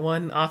 I had that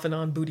one off and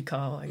on booty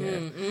call. I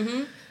guess.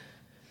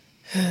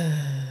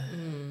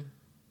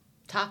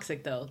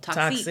 Toxic though.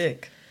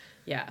 Toxic.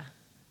 Yeah.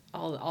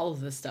 All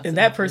of this stuff. And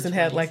that person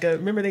had like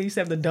remember they used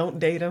to have the don't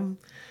date them?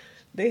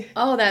 That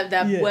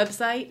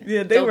website?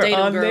 Yeah, they were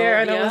on there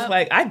and I was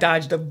like, I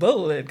dodged a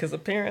bullet because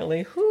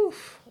apparently, well,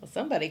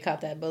 somebody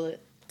caught that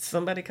bullet.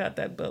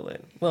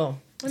 Well,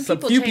 some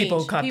few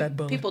people caught that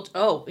bullet.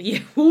 Oh, yeah.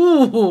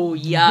 Ooh,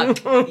 yuck.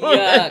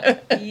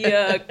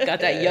 Yuck. Got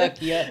that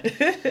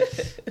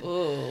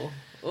yuck.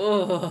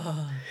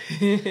 Oh.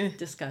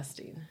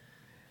 Disgusting.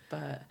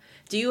 But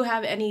do you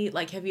have any,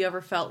 have you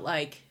ever felt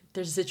like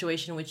there's a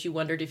situation in which you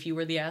wondered if you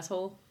were the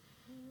asshole?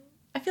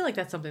 I feel like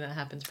that's something that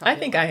happens probably. I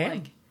think I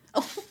am.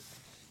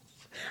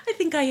 I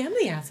think I am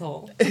the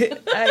asshole.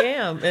 I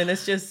am. And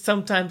it's just,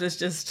 sometimes it's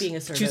just being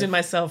assertive. Choosing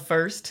myself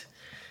first.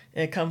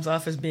 It comes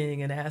off as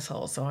being an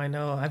asshole. So I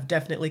know I've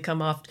definitely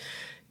come off,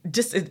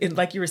 just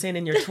like you were saying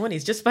in your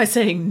 20s, just by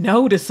saying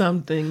no to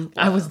something,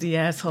 I was the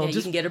asshole. Yeah,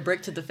 you can get a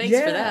brick to the face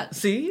for that.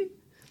 See?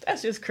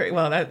 That's just crazy.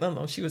 Well, I don't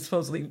know. She was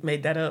supposedly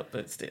made that up,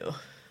 but still.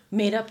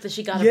 Made up that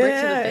she got a brick to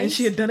the face? And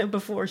she had done it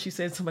before. She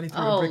said somebody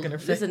threw a brick in her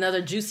face. This is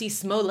another juicy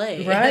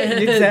Smollett. Right,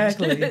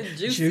 exactly.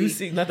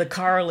 Juicy. Another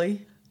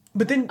Carly.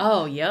 But then...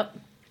 Oh, yep.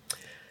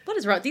 What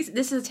is wrong? This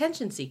is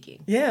attention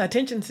seeking. Yeah,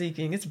 attention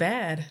seeking. It's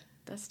bad.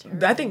 That's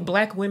terrible. I think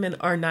black women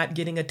are not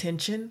getting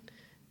attention.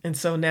 And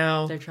so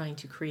now... They're trying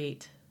to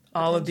create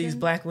all of these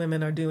black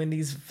women are doing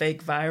these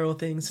fake viral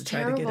things to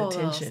try to get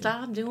attention.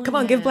 Stop doing it. Come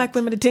on, give black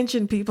women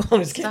attention, people. I'm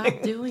just kidding.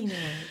 Stop doing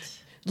it.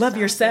 Love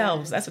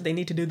yourselves. That's what they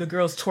need to do. The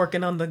girls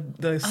twerking on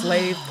the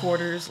slave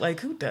quarters.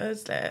 Like, who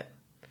does that?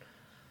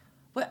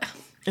 What?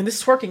 And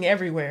this twerking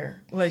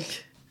everywhere.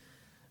 Like,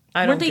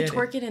 I don't get it.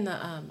 Weren't they twerking in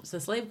the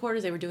slave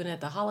quarters? They were doing it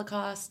at the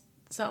Holocaust,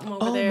 something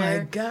over there. Oh,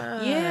 my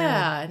God.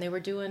 Yeah, and they were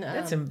doing...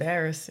 that's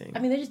embarrassing. I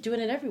mean, they're just doing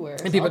it everywhere.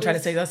 And people try to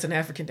say that's an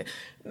African dance.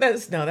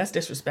 That's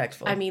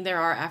disrespectful. I mean, there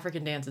are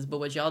African dances, but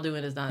what y'all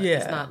doing is not...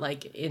 It's not,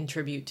 in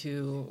tribute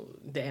to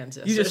the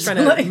ancestors. You're just trying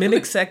to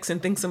mimic sex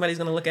and think somebody's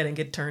going to look at it and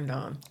get turned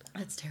on.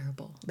 That's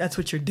terrible. That's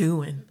what you're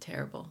doing.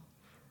 Terrible.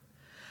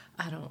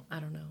 I don't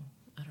know.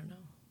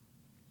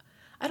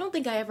 I don't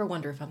think I ever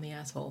wonder if I'm the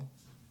asshole.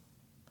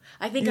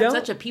 I think I'm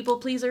such a people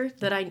pleaser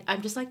that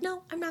I'm just like,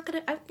 no, I'm not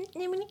gonna.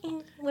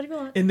 Whatever you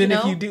want. And then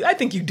if you do, I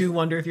think you do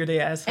wonder if you're the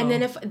asshole. And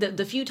then if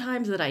the few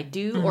times that I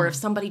do, or if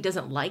somebody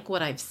doesn't like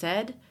what I've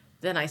said,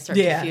 then I start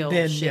to feel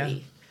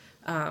shitty.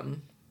 Yeah.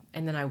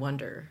 And then I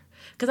wonder,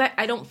 because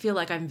I don't feel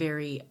like I'm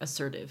very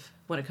assertive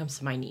when it comes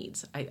to my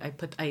needs.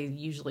 I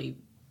usually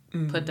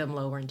put them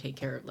lower and take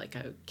care of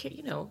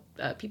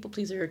a people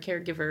pleaser,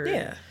 caregiver.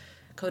 Yeah.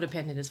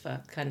 Codependent as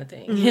fuck kind of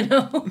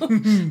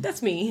thing,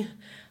 That's me.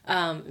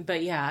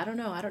 But yeah, I don't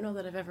know. I don't know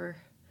that I've ever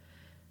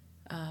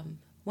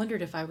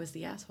wondered if I was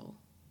the asshole.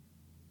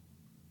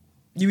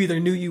 You either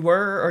knew you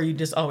were, or you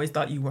just always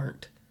thought you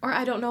weren't. Or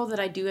I don't know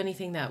that I do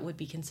anything that would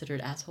be considered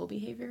asshole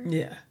behavior.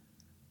 Yeah.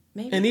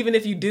 Maybe. And even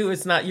if you do,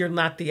 you're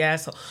not the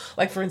asshole.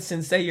 Like, for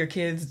instance, say your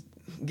kids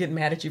get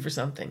mad at you for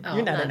something.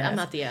 You're not an asshole. I'm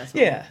not the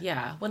asshole. Yeah.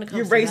 Yeah. When it comes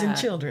you're to raising that,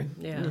 children.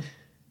 Yeah.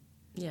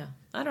 Yeah.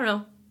 I don't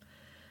know.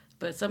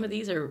 But some of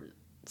these are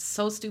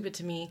so stupid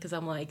to me because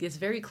I'm like, it's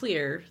very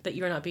clear that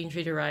you're not being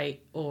treated right,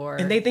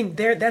 and they think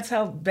that's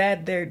how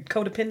bad they're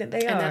codependent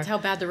they are, and that's how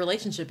bad the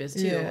relationship is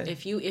too. Yeah.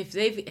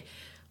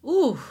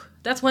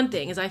 That's one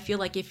thing is I feel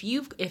like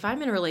if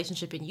I'm in a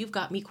relationship and you've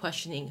got me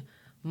questioning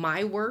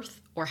my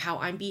worth or how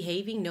I'm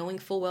behaving, knowing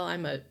full well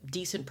I'm a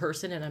decent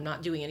person and I'm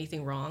not doing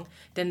anything wrong,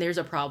 then there's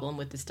a problem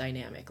with this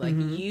dynamic. Like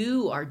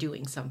you are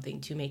doing something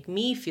to make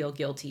me feel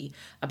guilty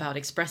about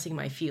expressing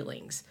my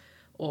feelings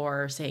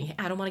or saying, hey,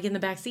 I don't want to get in the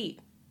back seat.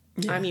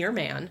 Yeah. I'm your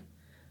man.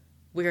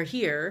 We're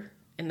here,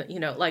 and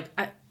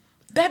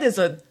that is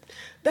a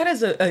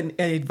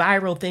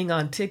viral thing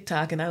on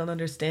TikTok, and I don't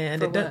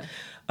understand it.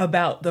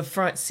 About the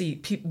front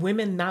seat,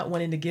 women not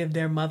wanting to give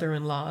their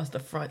mother-in-laws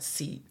the front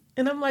seat,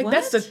 and I'm like,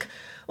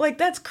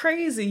 that's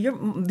crazy.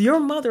 Your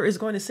mother is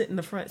going to sit in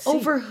the front seat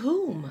over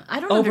whom? I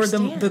don't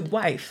understand. Over the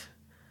wife.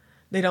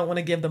 They don't want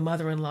to give the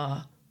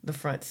mother-in-law the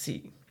front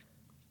seat.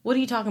 What are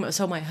you talking about?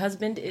 So we're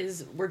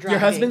driving. Your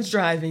husband's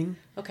driving.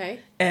 Okay.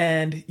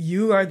 And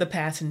you are the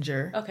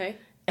passenger. Okay.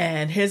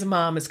 And his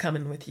mom is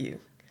coming with you.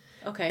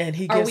 Okay. And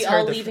he gives Are we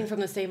all leaving from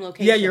the same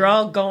location? Yeah, you're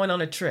all going on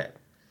a trip.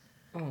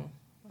 Oh,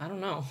 I don't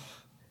know.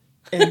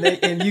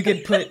 And you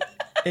get put,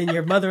 and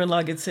your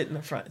mother-in-law gets sit in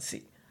the front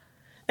seat.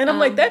 And I'm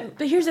like that.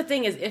 But here's the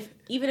thing: is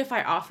even if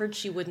I offered,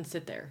 she wouldn't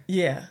sit there.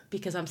 Yeah.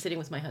 Because I'm sitting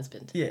with my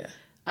husband. Yeah.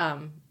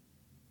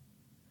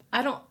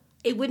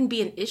 It wouldn't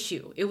be an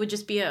issue. It would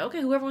just be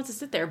okay, whoever wants to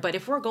sit there. But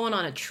if we're going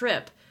on a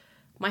trip,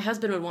 my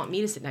husband would want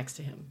me to sit next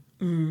to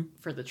him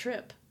for the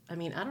trip. I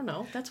mean, I don't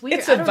know. That's weird.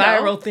 It's a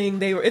viral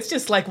thing. It's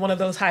just like one of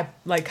those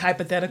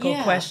hypothetical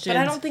questions. But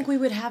I don't think we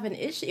would have an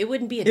issue. It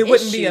wouldn't be an issue. It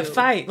wouldn't be a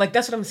fight. Like,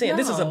 that's what I'm saying. No.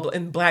 This is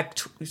in black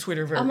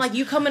Twitterverse. I'm like,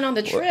 you coming on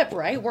the trip,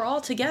 right? We're all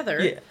together.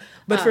 Yeah.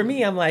 But for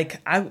me, I'm like,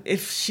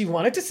 if she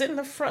wanted to sit in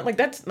the front, like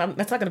that's not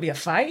going to be a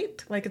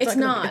fight. Like it's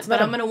not. But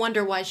I'm going to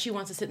wonder why she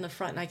wants to sit in the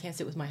front and I can't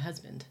sit with my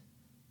husband.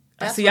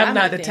 See, I'm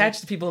not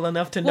attached to people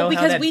enough to know how that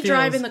feels. Because we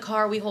drive in the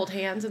car, we hold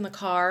hands in the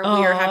car,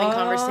 we are having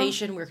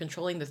conversation, we're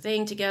controlling the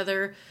thing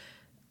together.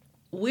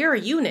 We're a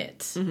unit.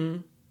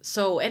 Mm-hmm.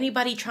 So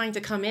anybody trying to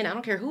come in, I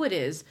don't care who it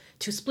is,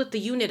 to split the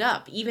unit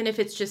up, even if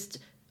it's just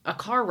a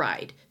car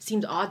ride,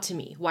 seems odd to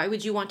me. Why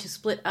would you want to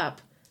split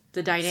up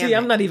the dynamic? See,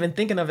 I'm not even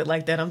thinking of it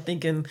like that. I'm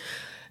thinking,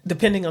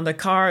 depending on the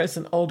car, it's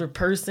an older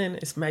person.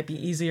 It might be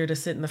easier to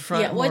sit in the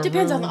front. Yeah, well, it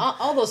depends on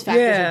all those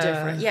factors are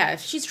different. Yeah,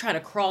 if she's trying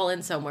to crawl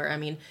in somewhere, I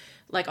mean,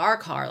 like our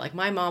car, like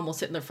my mom will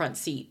sit in the front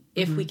seat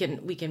if we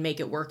can make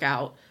it work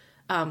out.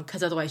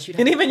 Because otherwise you'd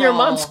have to even crawl. Your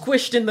mom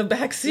squished in the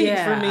back seat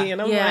for me, and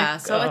I'm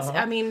like, so it's.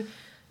 I mean,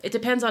 it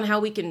depends on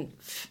how we can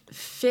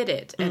fit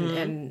it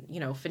and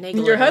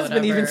finagle. Your it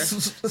husband even,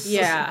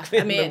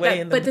 I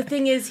mean, but the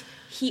thing is,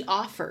 he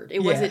offered.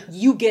 It wasn't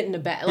you get in the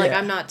back. Like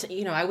I'm not.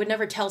 I would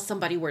never tell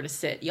somebody where to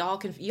sit.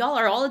 Y'all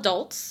are all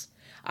adults.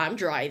 I'm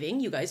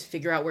driving. You guys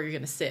figure out where you're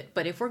going to sit.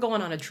 But if we're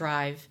going on a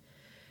drive,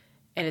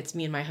 and it's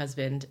me and my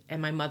husband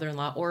and my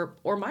mother-in-law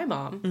or my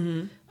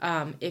mom.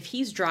 If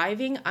he's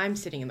driving, I'm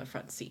sitting in the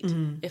front seat.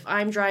 If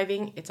I'm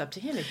driving, it's up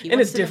to him. If he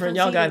wants it's different.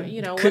 Y'all got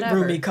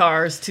roomy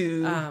cars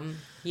too.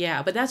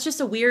 But that's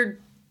just a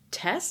weird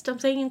test. I'm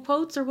saying in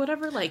quotes or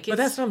whatever. Like, it's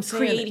that's what I'm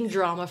saying. Creating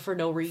drama for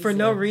no reason. For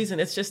no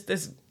reason. It's just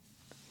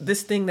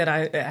this thing that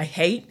I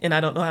hate, and I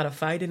don't know how to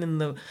fight it in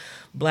the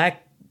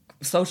black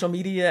social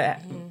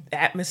media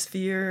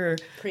atmosphere.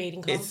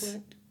 Creating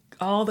conflict.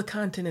 All the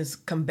content is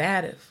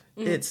combative.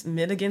 It's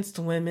men against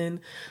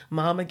women,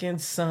 mom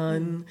against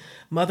son,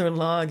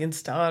 mother-in-law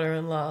against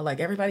daughter-in-law,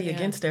 like everybody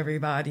against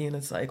everybody. And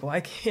it's like,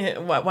 why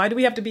do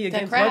we have to be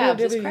against?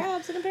 It's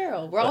crabs in a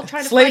barrel. We're all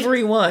trying to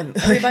slavery fight. Won.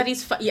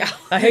 Everybody's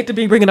I hate to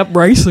be bringing up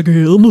race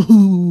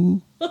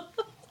again.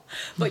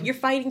 But you're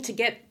fighting to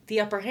get the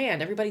upper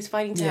hand. Everybody's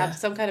fighting to have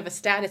some kind of a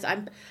status.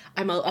 I'm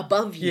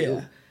above you.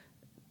 Yeah.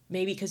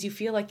 Maybe because you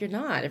feel like you're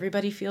not.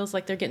 Everybody feels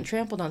like they're getting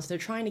trampled on, so they're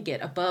trying to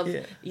get above.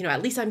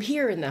 At least I'm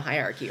here in the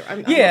hierarchy, or I'm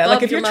above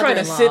like if your you're trying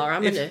to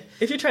sit,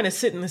 if you're trying to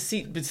sit in the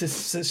seat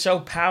to show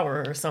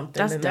power or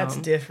something, that's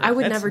different. I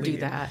would never do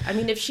that. I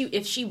mean, if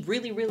she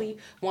really, really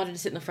wanted to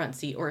sit in the front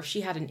seat, or if she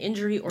had an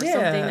injury or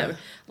something that,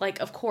 like,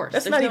 of course,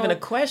 that's not even a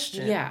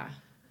question. Yeah,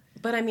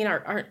 but I mean,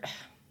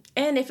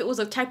 and if it was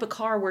a type of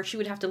car where she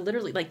would have to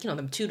literally, like,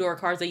 them 2-door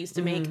cars they used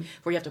to make,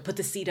 where you have to put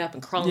the seat up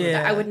and crawl in the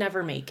back, I would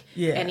never make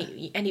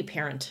any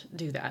parent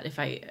do that. If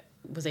I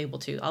was able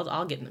to,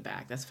 I'll get in the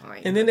back. That's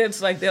fine. And then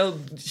it's like they'll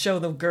show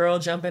the girl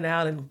jumping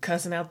out and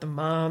cussing out the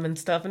mom and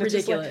stuff, and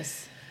ridiculous. It's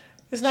just like,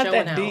 it's not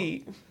that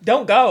deep.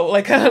 Don't go.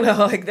 Like, I don't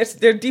know. Like,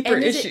 they're deeper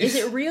issues. Is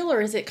it real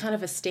or is it kind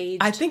of a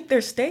staged? I think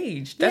they're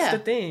staged. That's the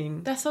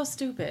thing. That's so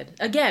stupid.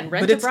 Again,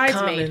 rent a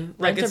bridesmaid.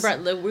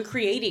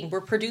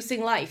 We're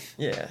producing life.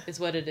 Yeah. Is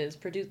what it is.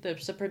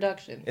 It's a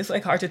production. It's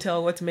like hard to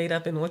tell what's made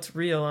up and what's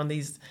real on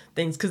these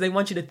things because they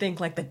want you to think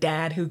like the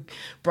dad who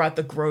brought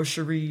the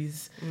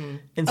groceries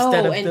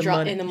instead of the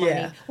money.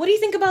 Yeah. What do you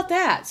think about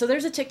that? So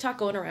there's a TikTok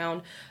going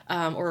around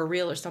or a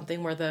reel or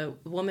something where the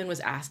woman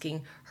was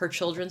asking her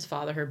children's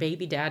father, her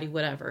baby daddy,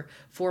 whatever,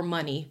 for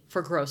money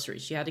for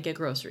groceries. She had to get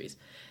groceries.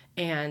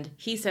 And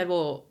he said,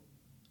 well,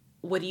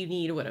 what do you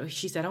need? Or whatever.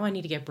 She said, I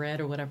need to get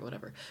bread or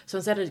whatever. So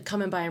instead of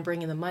coming by and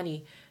bringing the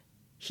money,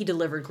 he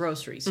delivered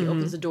groceries. He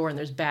opens the door and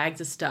there's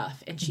bags of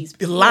stuff. And she's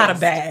pissed.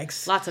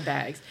 Lots of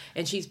bags.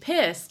 And she's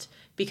pissed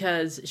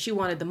because she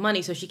wanted the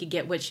money so she could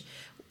get, which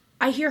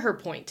I hear her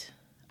point.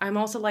 I'm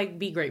also like,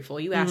 be grateful.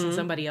 You asking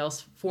somebody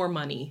else for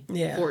money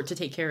to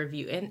take care of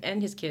you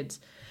and his kids.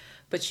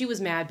 But she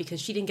was mad because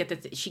she didn't get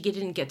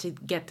to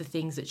get the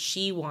things that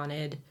she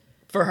wanted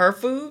for her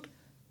food.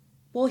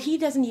 Well, he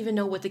doesn't even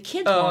know what the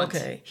kids want.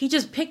 Okay. He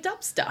just picked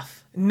up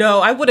stuff.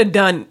 No, I would have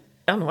done.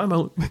 I don't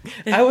know.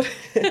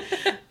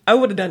 I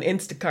would have done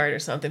Instacart or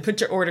something. Put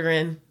your order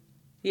in.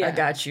 Yeah, I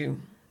got you.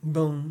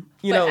 Boom.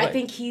 I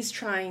think he's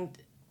trying.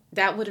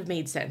 That would have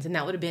made sense, and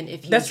that would have been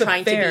if he was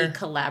trying to be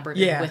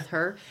collaborative with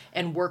her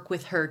and work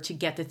with her to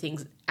get the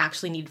things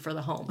actually needed for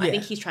the home. Yeah. I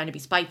think he's trying to be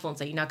spiteful and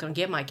say, "You're not going to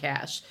get my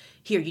cash.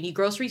 Here, you need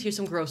groceries. Here's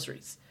some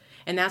groceries."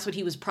 And that's what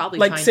he was probably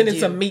trying to do. Like sending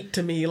some meat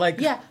to me. Like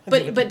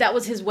but that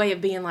was his way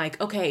of being like,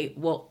 okay,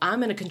 well, I'm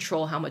going to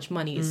control how much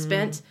money is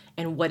spent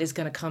and what is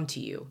going to come to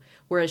you.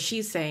 Whereas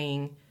she's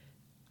saying,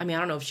 I mean, I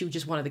don't know if she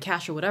just wanted the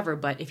cash or whatever,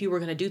 but if you were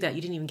going to do that,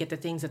 you didn't even get the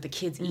things that the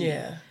kids eat.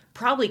 Yeah.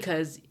 Probably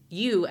because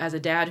you, as a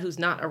dad who's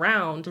not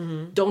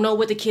around, don't know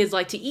what the kids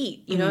like to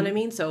eat. You know what I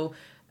mean? So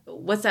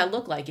what's that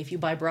look like if you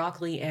buy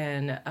broccoli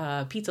and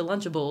pizza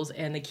Lunchables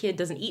and the kid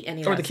doesn't eat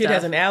any of that stuff? Or the kid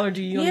has an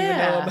allergy you don't even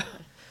know about.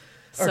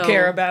 Or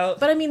care about.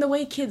 But I mean, the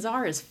way kids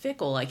are is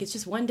fickle. Like, it's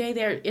just one day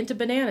they're into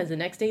bananas, the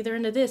next day they're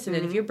into this. And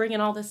then if you're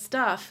bringing all this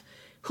stuff,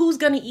 who's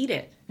going to eat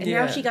it? And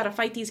Yeah. now she got to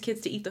fight these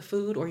kids to eat the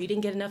food, or you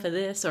didn't get enough of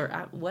this, or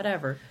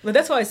whatever. But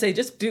that's why I say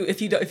just do,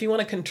 if you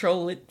want to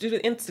control it, do the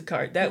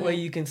Instacart. That way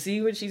you can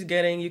see what she's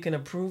getting, you can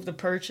approve the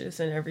purchase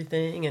and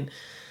everything, and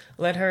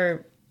let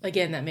her.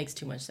 Again, that makes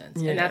too much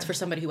sense. Yeah. And that's for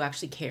somebody who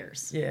actually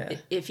cares. Yeah.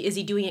 Is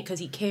he doing it because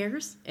he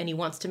cares and he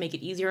wants to make it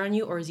easier on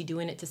you, or is he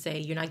doing it to say,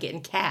 you're not getting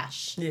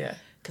cash? Yeah.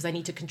 Because I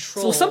need to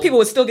control. So some people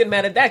would still get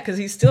mad at that because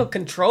he's still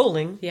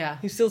controlling. Yeah.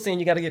 He's still saying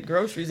you got to get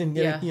groceries and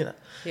get,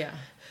 Yeah.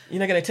 You're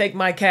not going to take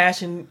my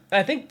cash. And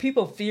I think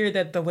people fear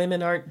that the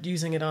women aren't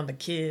using it on the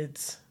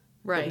kids.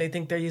 Right. They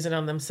think they're using it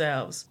on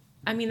themselves.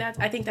 I mean,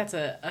 I think that's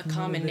a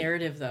common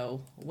narrative,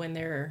 though, when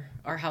there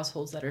are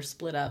households that are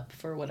split up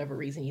for whatever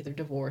reason, either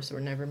divorce or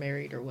never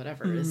married or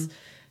whatever, is,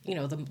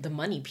 the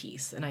money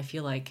piece. And I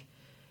feel like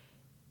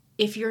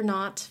if you're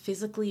not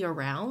physically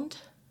around,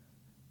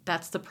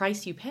 that's the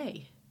price you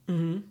pay,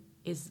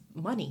 is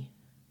money.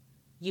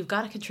 You've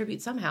got to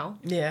contribute somehow.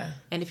 Yeah.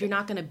 And if you're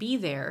not going to be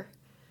there,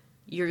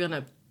 you're going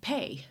to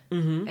pay.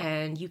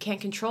 And you can't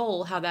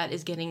control how that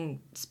is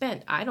getting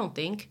spent, I don't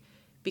think.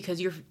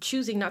 Because you're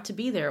choosing not to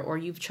be there, or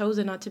you've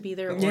chosen not to be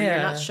there, or you're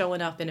not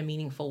showing up in a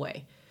meaningful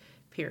way,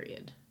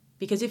 period.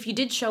 Because if you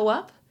did show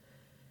up,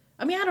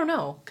 I mean, I don't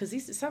know, because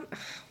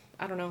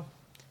I don't know.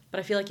 But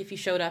I feel like if you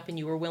showed up and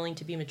you were willing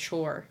to be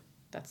mature,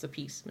 that's the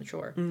piece,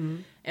 mature,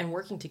 and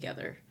working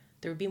together,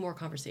 there would be more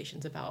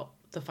conversations about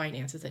the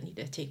finances that need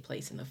to take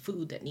place and the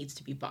food that needs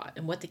to be bought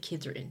and what the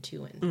kids are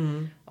into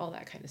and all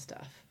that kind of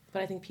stuff.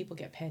 But I think people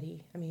get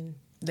petty. I mean...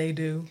 They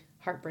do.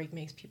 Heartbreak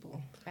makes people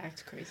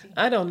act crazy.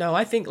 I don't know.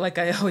 I think, like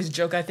I always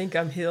joke, I think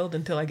I'm healed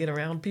until I get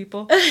around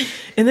people.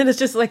 And then it's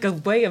just like a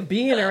way of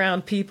being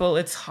around people.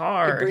 It's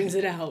hard. It brings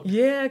it out.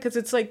 Yeah, because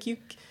it's like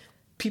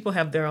people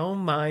have their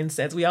own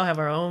mindsets. We all have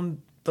our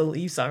own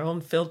beliefs, our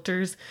own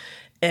filters.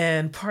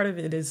 And part of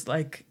it is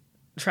like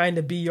trying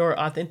to be your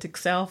authentic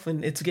self,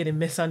 and it's getting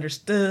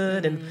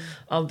misunderstood. And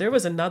there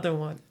was another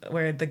one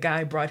where the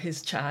guy brought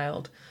his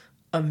child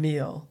a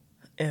meal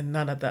and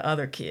none of the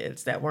other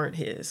kids that weren't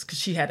his, because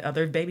she had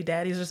other baby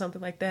daddies or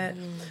something like that.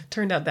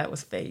 Turned out that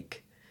was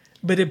fake.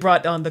 But it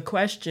brought on the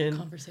question the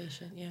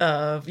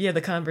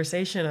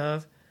conversation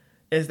of,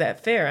 is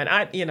that fair? And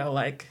I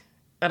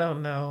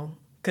don't know,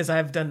 because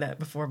I've done that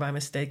before by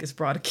mistake, is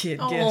brought a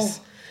kid gifts.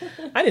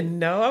 I didn't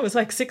know. I was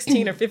like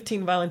 16 or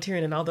 15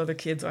 volunteering, and all the other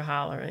kids were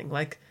hollering.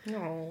 Like,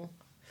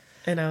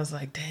 and I was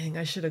like, dang,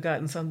 I should have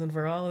gotten something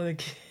for all of the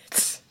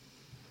kids.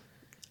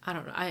 I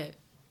don't know.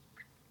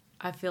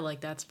 I feel like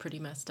that's pretty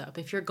messed up.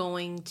 If you're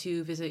going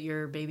to visit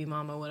your baby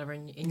mama or whatever,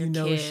 and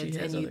your kids,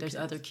 and there's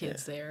other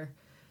kids there,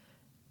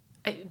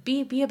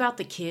 be about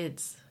the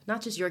kids,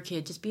 not just your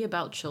kid. Just be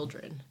about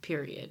children,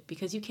 period.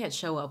 Because you can't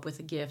show up with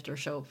a gift or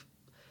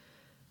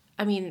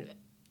I mean,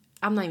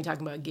 I'm not even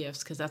talking about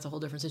gifts because that's a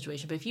whole different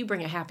situation. But if you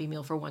bring a Happy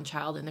Meal for one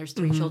child and there's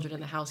 3 children in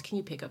the house, can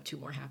you pick up 2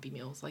 more Happy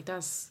Meals? Like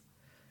that's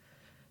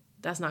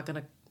not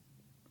gonna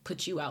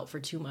put you out for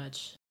too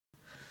much.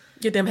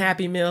 Get them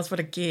Happy Meals for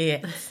the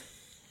kids.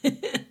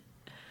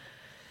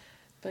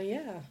 But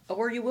yeah,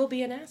 or you will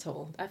be an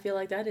asshole. I feel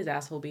like that is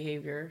asshole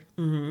behavior.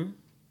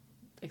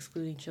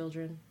 Excluding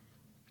children.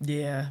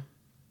 Yeah.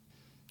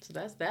 So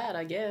that's that,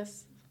 I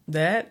guess.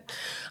 That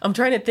I'm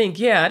trying to think.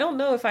 Yeah, I don't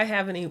know if I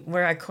have any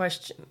where I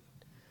question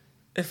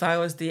if I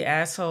was the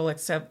asshole,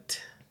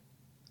 except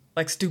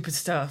like stupid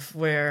stuff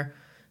where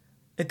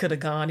it could have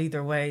gone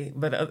either way.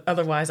 But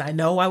otherwise, I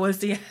know I was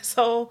the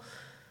asshole,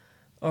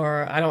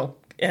 or I don't,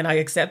 and I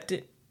accept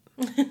it.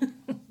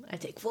 I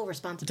take full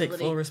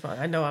responsibility.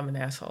 I know I'm an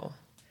asshole.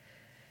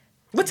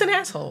 What's an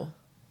asshole?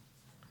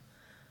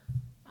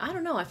 I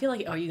don't know. I feel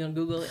like, are you going to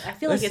Google it? I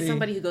feel like it's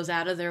somebody who goes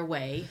out of their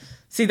way.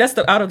 See, that's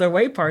the out of their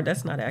way part.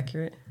 That's not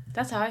accurate.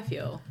 That's how I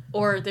feel.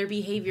 Or their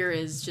behavior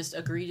is just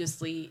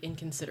egregiously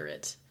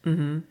inconsiderate.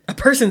 A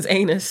person's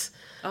anus.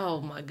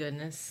 Oh, my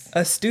goodness.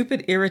 A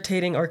stupid,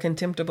 irritating, or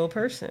contemptible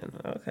person.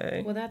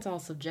 Okay. Well, that's all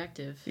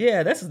subjective.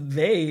 Yeah, that's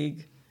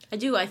vague. I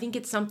do. I think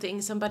it's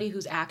somebody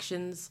whose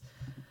actions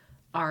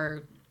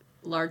are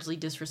largely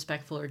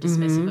disrespectful or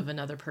dismissive of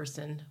another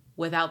person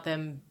without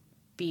them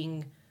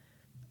being,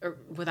 or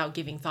without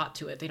giving thought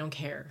to it. They don't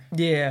care.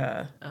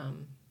 Yeah.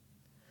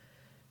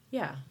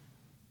 Yeah.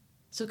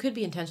 So it could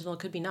be intentional, it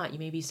could be not. You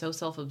may be so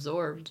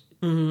self-absorbed.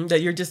 That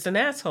you're just an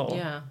asshole.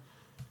 Yeah.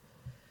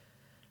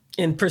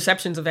 And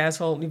perceptions of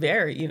asshole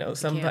vary,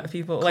 some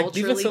people, like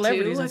even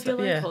celebrities too, and stuff. I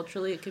feel like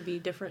culturally it could be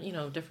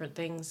different, different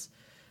things.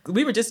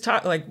 We were just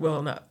talking,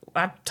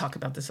 I talk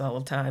about this all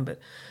the time, but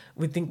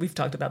we've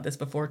talked about this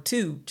before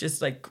too.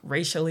 Just like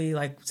racially,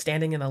 like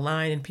standing in a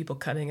line and people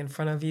cutting in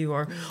front of you,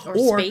 or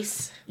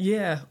space.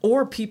 Yeah,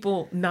 or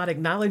people not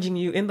acknowledging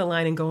you in the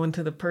line and going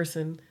to the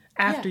person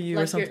after you,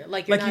 or something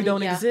like you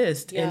don't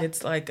exist. And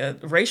it's like a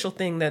racial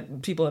thing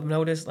that people have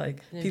noticed.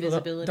 Like people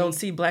don't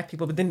see black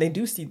people, but then they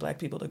do see black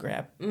people to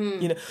grab.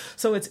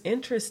 So it's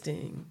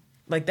interesting.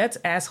 Like that's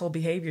asshole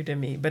behavior to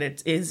me.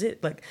 But is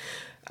it like?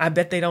 I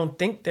bet they don't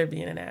think they're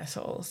being an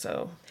asshole.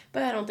 So,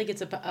 but I don't think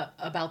it's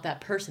about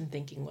that person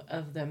thinking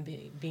of them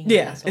being an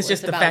an asshole. It's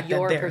just the about fact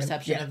your that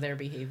perception of their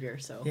behavior.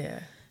 So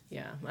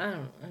Yeah, I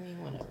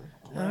mean, whatever.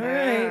 All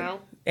right.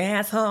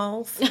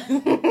 Assholes.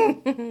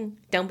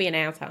 Don't be an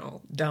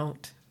asshole.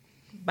 Don't.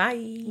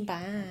 Bye.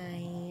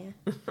 Bye.